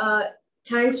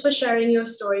 Thanks for sharing your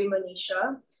story,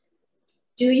 Manisha.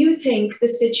 Do you think the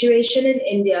situation in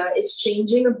India is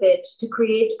changing a bit to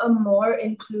create a more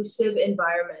inclusive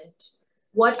environment?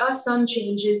 What are some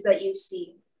changes that you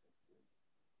see?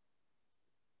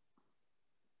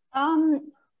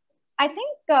 I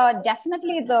think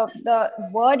definitely the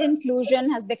word inclusion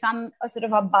has become a sort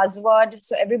of a buzzword.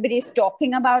 So everybody's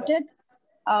talking about it.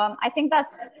 I think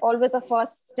that's always a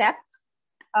first step.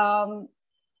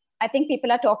 I think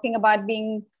people are talking about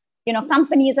being,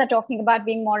 companies are talking about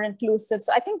being more inclusive.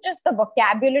 So I think just the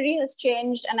vocabulary has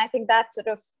changed. And I think that sort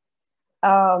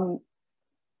of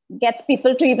gets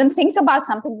people to even think about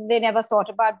something they never thought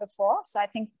about before. So I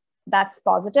think that's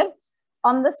positive.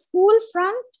 On the school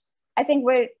front, I think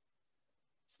we're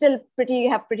still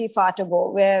have pretty far to go,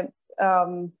 where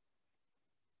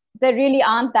there really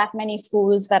aren't that many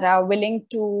schools that are willing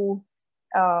to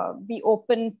be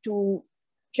open to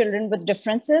children with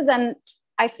differences. And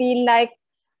I feel like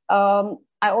I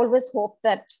always hope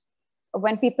that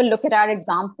when people look at our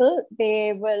example,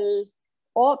 they will,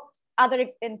 or other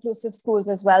inclusive schools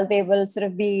as well, they will sort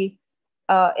of be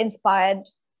inspired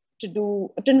to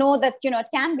know that, it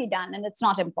can be done and it's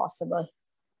not impossible.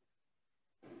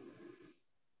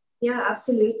 Yeah,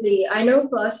 absolutely. I know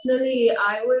personally,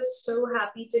 I was so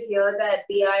happy to hear that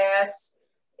BIS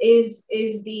is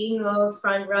being a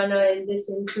front runner in this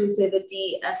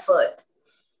inclusivity effort.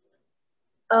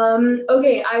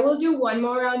 Okay, I will do one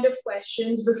more round of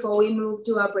questions before we move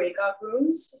to our breakout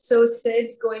rooms. So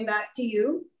Sid, going back to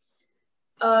you.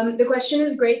 The question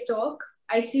is great talk.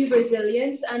 I see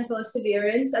resilience and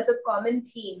perseverance as a common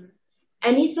theme.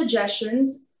 Any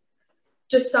suggestions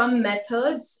to some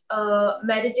methods,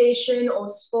 meditation or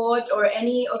sport or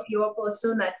any of your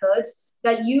personal methods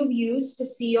that you've used to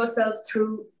see yourself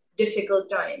through difficult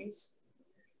times?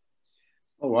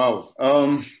 Oh, wow.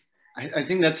 I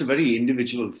think that's a very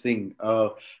individual thing.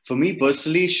 For me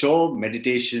personally, sure,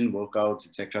 meditation, workouts,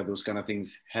 etc., those kind of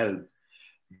things help.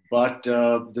 But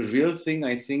the real thing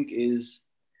I think is,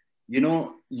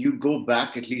 you go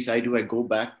back, at least I do, I go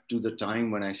back to the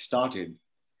time when I started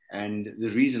and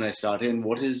the reason I started and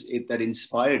what is it that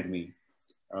inspired me.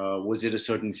 Was it a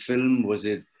certain film? Was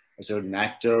it a certain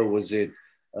actor? Was it,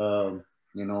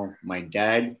 my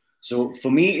dad? So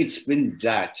for me, it's been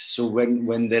that. So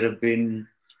when there have been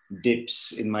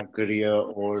dips in my career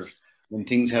or when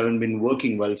things haven't been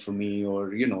working well for me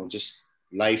or, just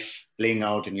life playing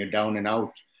out and you're down and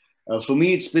out, for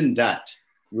me, it's been that.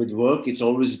 With work, it's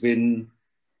always been,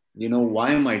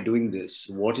 why am I doing this?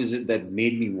 What is it that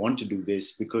made me want to do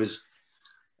this? Because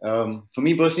for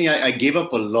me personally, I gave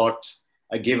up a lot.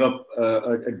 I gave up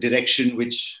a direction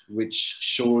which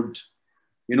showed,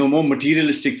 more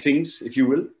materialistic things, if you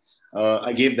will.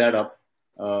 I gave that up,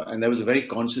 and that was a very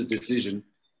conscious decision.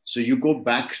 So you go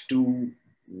back to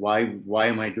why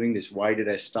am I doing this? Why did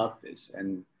I start this?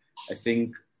 And I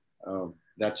think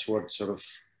that's what sort of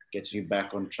gets me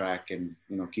back on track and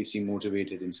keeps me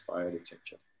motivated, inspired,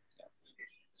 etc.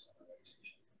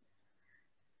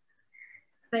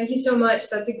 Thank you so much.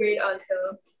 That's a great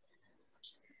answer.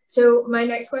 So my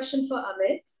next question for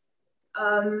Amit.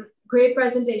 Great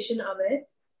presentation, Amit.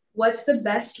 What's the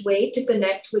best way to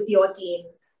connect with your team?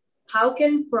 How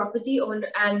can property own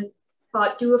and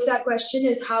part two of that question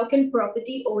is how can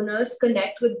property owners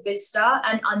connect with Vista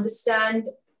and understand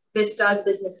Vista's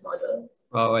business model?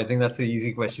 Wow, I think that's an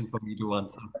easy question for me to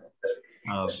answer.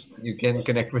 You can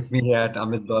connect with me at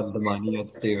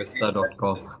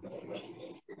amit.damani@stayvista.com.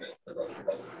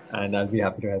 And I'll be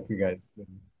happy to help you guys.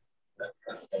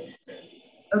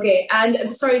 Okay,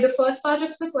 and sorry, the first part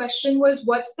of the question was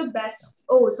what's the best,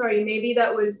 maybe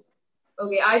that was,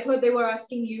 okay, I thought they were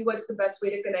asking you what's the best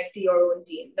way to connect to your own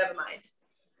team. Never mind.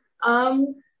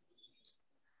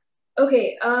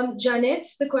 Okay, Janit,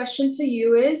 the question for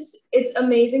you is, it's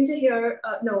amazing to hear,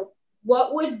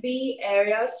 what would be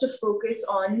areas to focus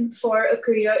on for a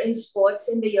career in sports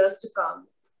in the years to come?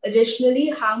 Additionally,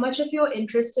 how much of your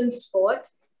interest in sport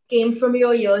came from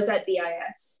your years at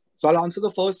BIS? So I'll answer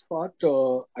the first part.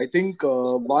 I think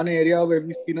one area where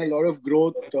we've seen a lot of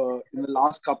growth in the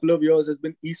last couple of years has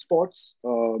been esports.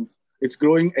 It's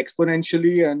growing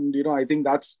exponentially, and I think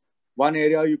that's one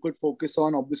area you could focus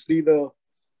on. Obviously, the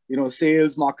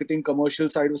sales, marketing, commercial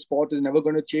side of sport is never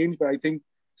going to change, but I think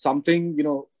something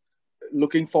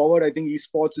looking forward, I think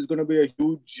esports is going to be a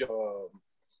huge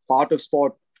part of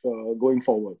sport going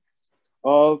forward.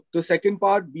 The second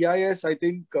part, BIS, I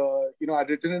think, I'd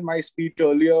written in my speech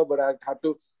earlier, but I had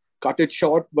to cut it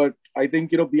short. But I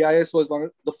think, BIS was one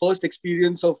of the first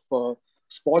experience of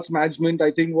sports management,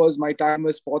 I think, was my time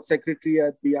as sports secretary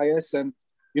at BIS. And,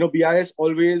 BIS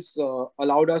always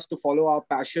allowed us to follow our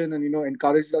passion and,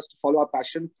 encouraged us to follow our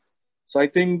passion. So I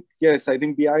think, yes, I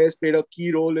think BIS played a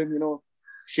key role in,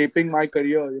 shaping my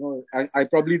career. I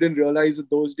probably didn't realize it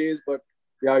those days, but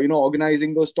yeah,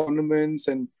 organizing those tournaments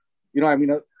and,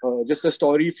 just a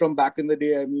story from back in the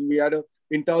day. I mean, we had a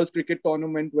inter cricket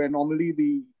tournament where normally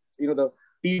the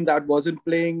team that wasn't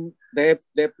playing, their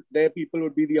people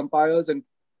would be the umpires, and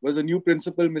was a new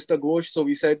principal, Mr. Ghosh. So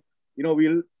we said,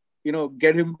 we'll,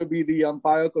 get him to be the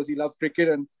umpire because he loved cricket.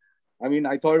 And I mean,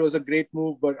 I thought it was a great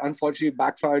move, but unfortunately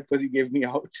backfired because he gave me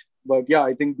out. But yeah,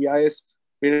 I think BIS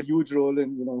played a huge role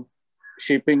in,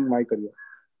 shaping my career.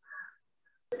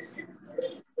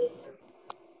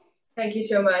 Thank you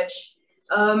so much.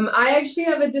 I actually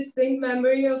have a distinct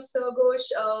memory of Sir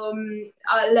Ghosh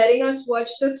letting us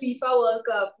watch the FIFA World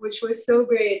Cup, which was so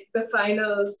great, the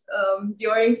finals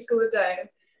during school time.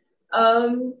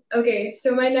 Okay,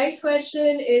 so my next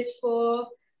question is for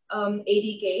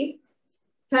ADK.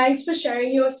 Thanks for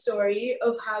sharing your story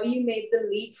of how you made the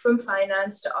leap from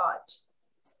finance to art.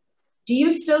 Do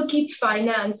you still keep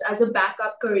finance as a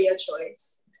backup career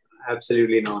choice?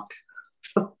 Absolutely not.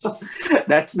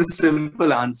 That's the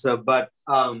simple answer. But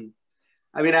I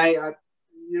mean, I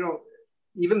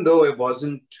even though it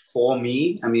wasn't for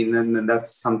me, I mean, and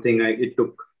that's something it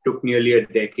took nearly a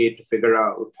decade to figure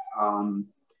out.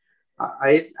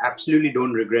 I absolutely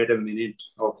don't regret a minute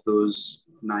of those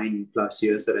 9+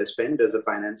 years that I spent as a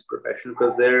finance professional,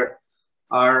 because there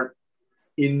are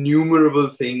innumerable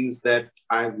things that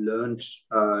I've learned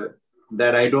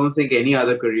that I don't think any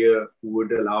other career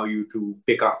would allow you to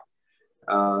pick up.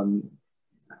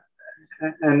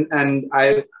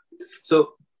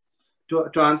 So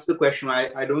to answer the question,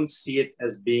 I don't see it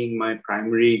as being my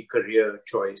primary career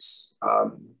choice,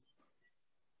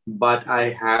 but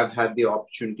I have had the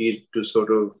opportunity to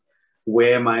sort of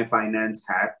wear my finance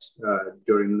hat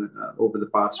during over the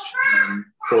past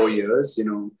 4 years,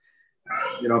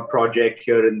 project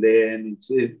here and there. And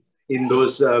in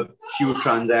those few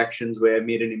transactions where I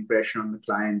made an impression on the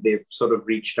client, they've sort of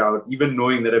reached out, even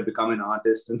knowing that I've become an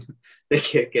artist, and they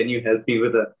can you help me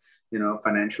with a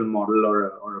financial model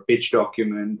or a pitch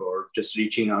document, or just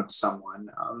reaching out to someone.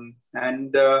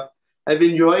 And I've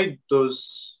enjoyed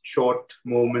those short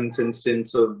moments,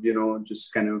 instance of,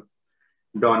 just kind of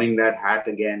donning that hat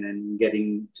again and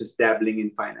just dabbling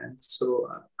in finance. So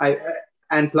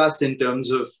and plus in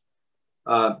terms of,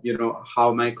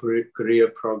 how my career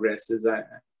progresses,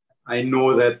 I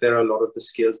know that there are a lot of the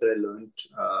skills that I learned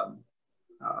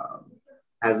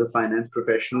as a finance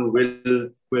professional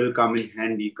will come in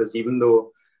handy, because even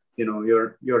though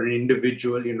you're an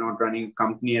individual, you're not running a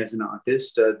company as an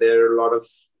artist, there are a lot of,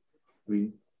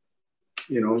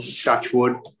 touch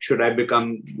wood, should I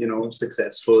become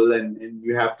successful, and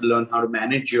you have to learn how to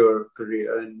manage your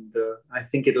career, and I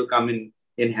think it'll come in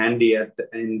handy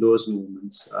in those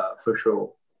moments, for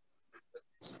sure.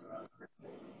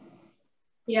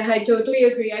 Yeah, I totally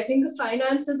agree. I think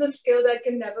finance is a skill that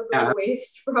can never go to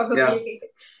waste, probably.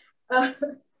 Yeah.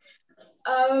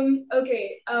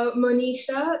 Okay,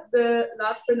 Monisha, the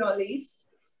last but not least.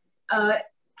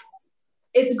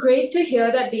 It's great to hear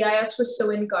that BIS was so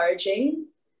encouraging.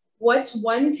 What's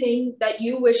one thing that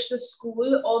you wish the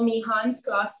school or Mihan's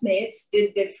classmates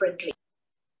did differently?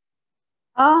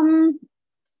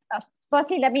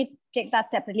 Firstly, let me take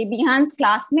that separately. Mihan's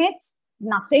classmates,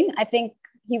 nothing. I think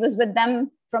he was with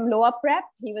them from lower prep.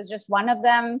 He was just one of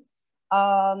them.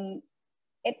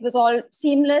 It was all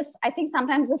seamless. I think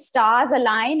sometimes the stars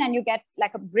align and you get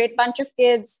like a great bunch of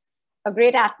kids, a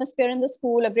great atmosphere in the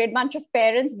school, a great bunch of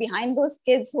parents behind those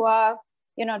kids who are,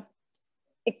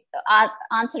 are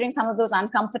answering some of those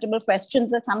uncomfortable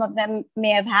questions that some of them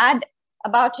may have had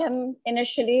about him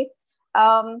initially.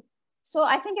 So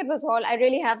I think it was all, I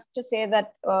really have to say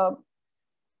that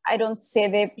I don't say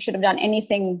they should have done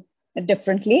anything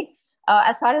differently.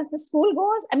 As far as the school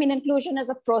goes, I mean, inclusion is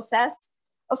a process.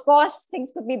 Of course,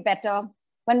 things could be better.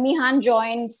 When Mihan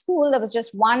joined school, there was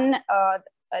just one,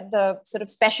 the sort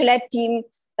of special ed team.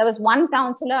 There was one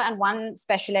counselor and one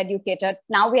special educator.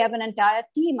 Now we have an entire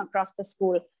team across the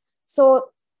school. So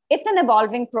it's an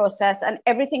evolving process, and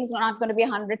everything's not going to be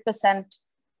 100%,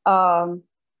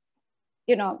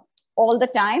 all the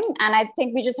time. And I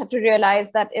think we just have to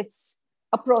realize that it's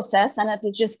a process, and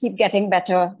it'll just keep getting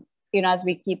better, as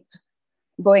we keep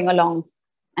going along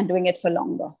and doing it for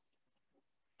longer.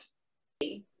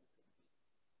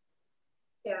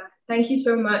 Yeah, thank you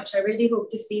so much. I really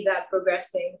hope to see that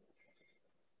progressing.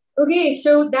 Okay,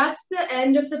 so that's the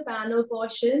end of the panel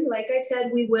portion. Like I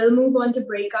said, we will move on to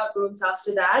breakout rooms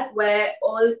after that, where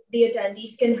all the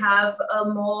attendees can have a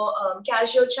more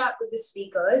casual chat with the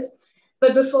speakers.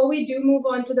 But before we do move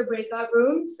on to the breakout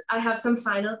rooms, I have some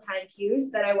final thank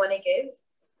yous that I want to give.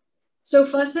 So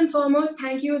first and foremost,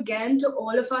 thank you again to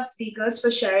all of our speakers for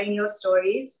sharing your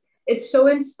stories. It's so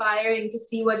inspiring to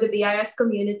see what the BIS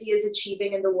community is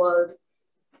achieving in the world.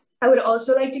 I would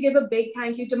also like to give a big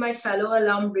thank you to my fellow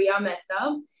alum, Ria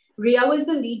Mehta. Ria was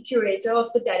the lead curator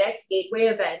of the TEDx Gateway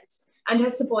events and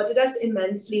has supported us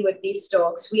immensely with these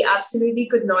talks. We absolutely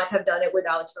could not have done it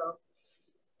without her.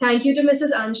 Thank you to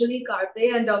Mrs. Anjali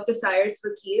Karpe and Dr. Cyrus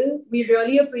Vakil. We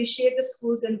really appreciate the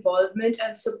school's involvement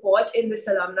and support in this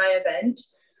alumni event.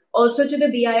 Also to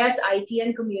the BIS IT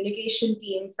and communication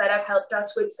teams that have helped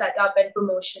us with setup and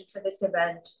promotion for this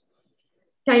event.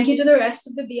 Thank you to the rest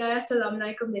of the BIS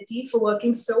Alumni Committee for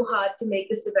working so hard to make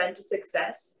this event a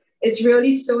success. It's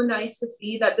really so nice to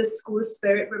see that the school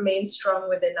spirit remains strong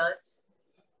within us.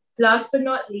 Last but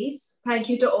not least, thank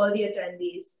you to all the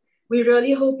attendees. We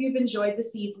really hope you've enjoyed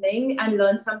this evening and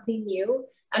learned something new,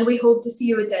 and we hope to see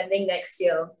you attending next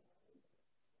year.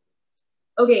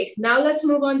 Okay, now let's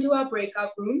move on to our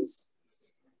breakout rooms.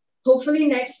 Hopefully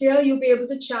next year, you'll be able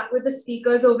to chat with the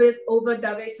speakers over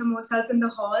Dave Samosas in the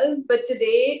hall, but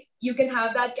today you can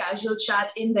have that casual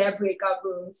chat in their breakout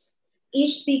rooms.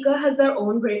 Each speaker has their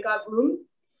own breakout room.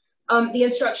 The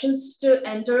instructions to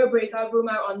enter a breakout room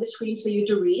are on the screen for you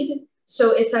to read.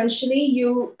 So essentially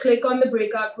you click on the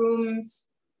breakout rooms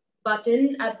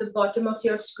button at the bottom of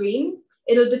your screen.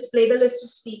 It'll display the list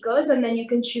of speakers, and then you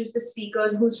can choose the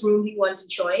speakers whose room you want to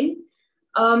join.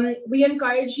 We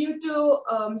encourage you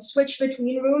to switch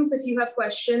between rooms if you have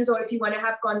questions or if you want to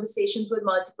have conversations with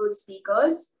multiple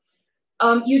speakers.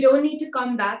 You don't need to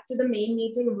come back to the main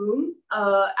meeting room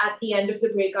at the end of the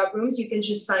breakout rooms. You can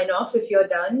just sign off if you're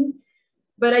done.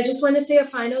 But I just want to say a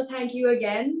final thank you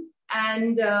again.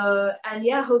 And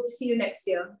yeah, hope to see you next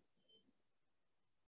year.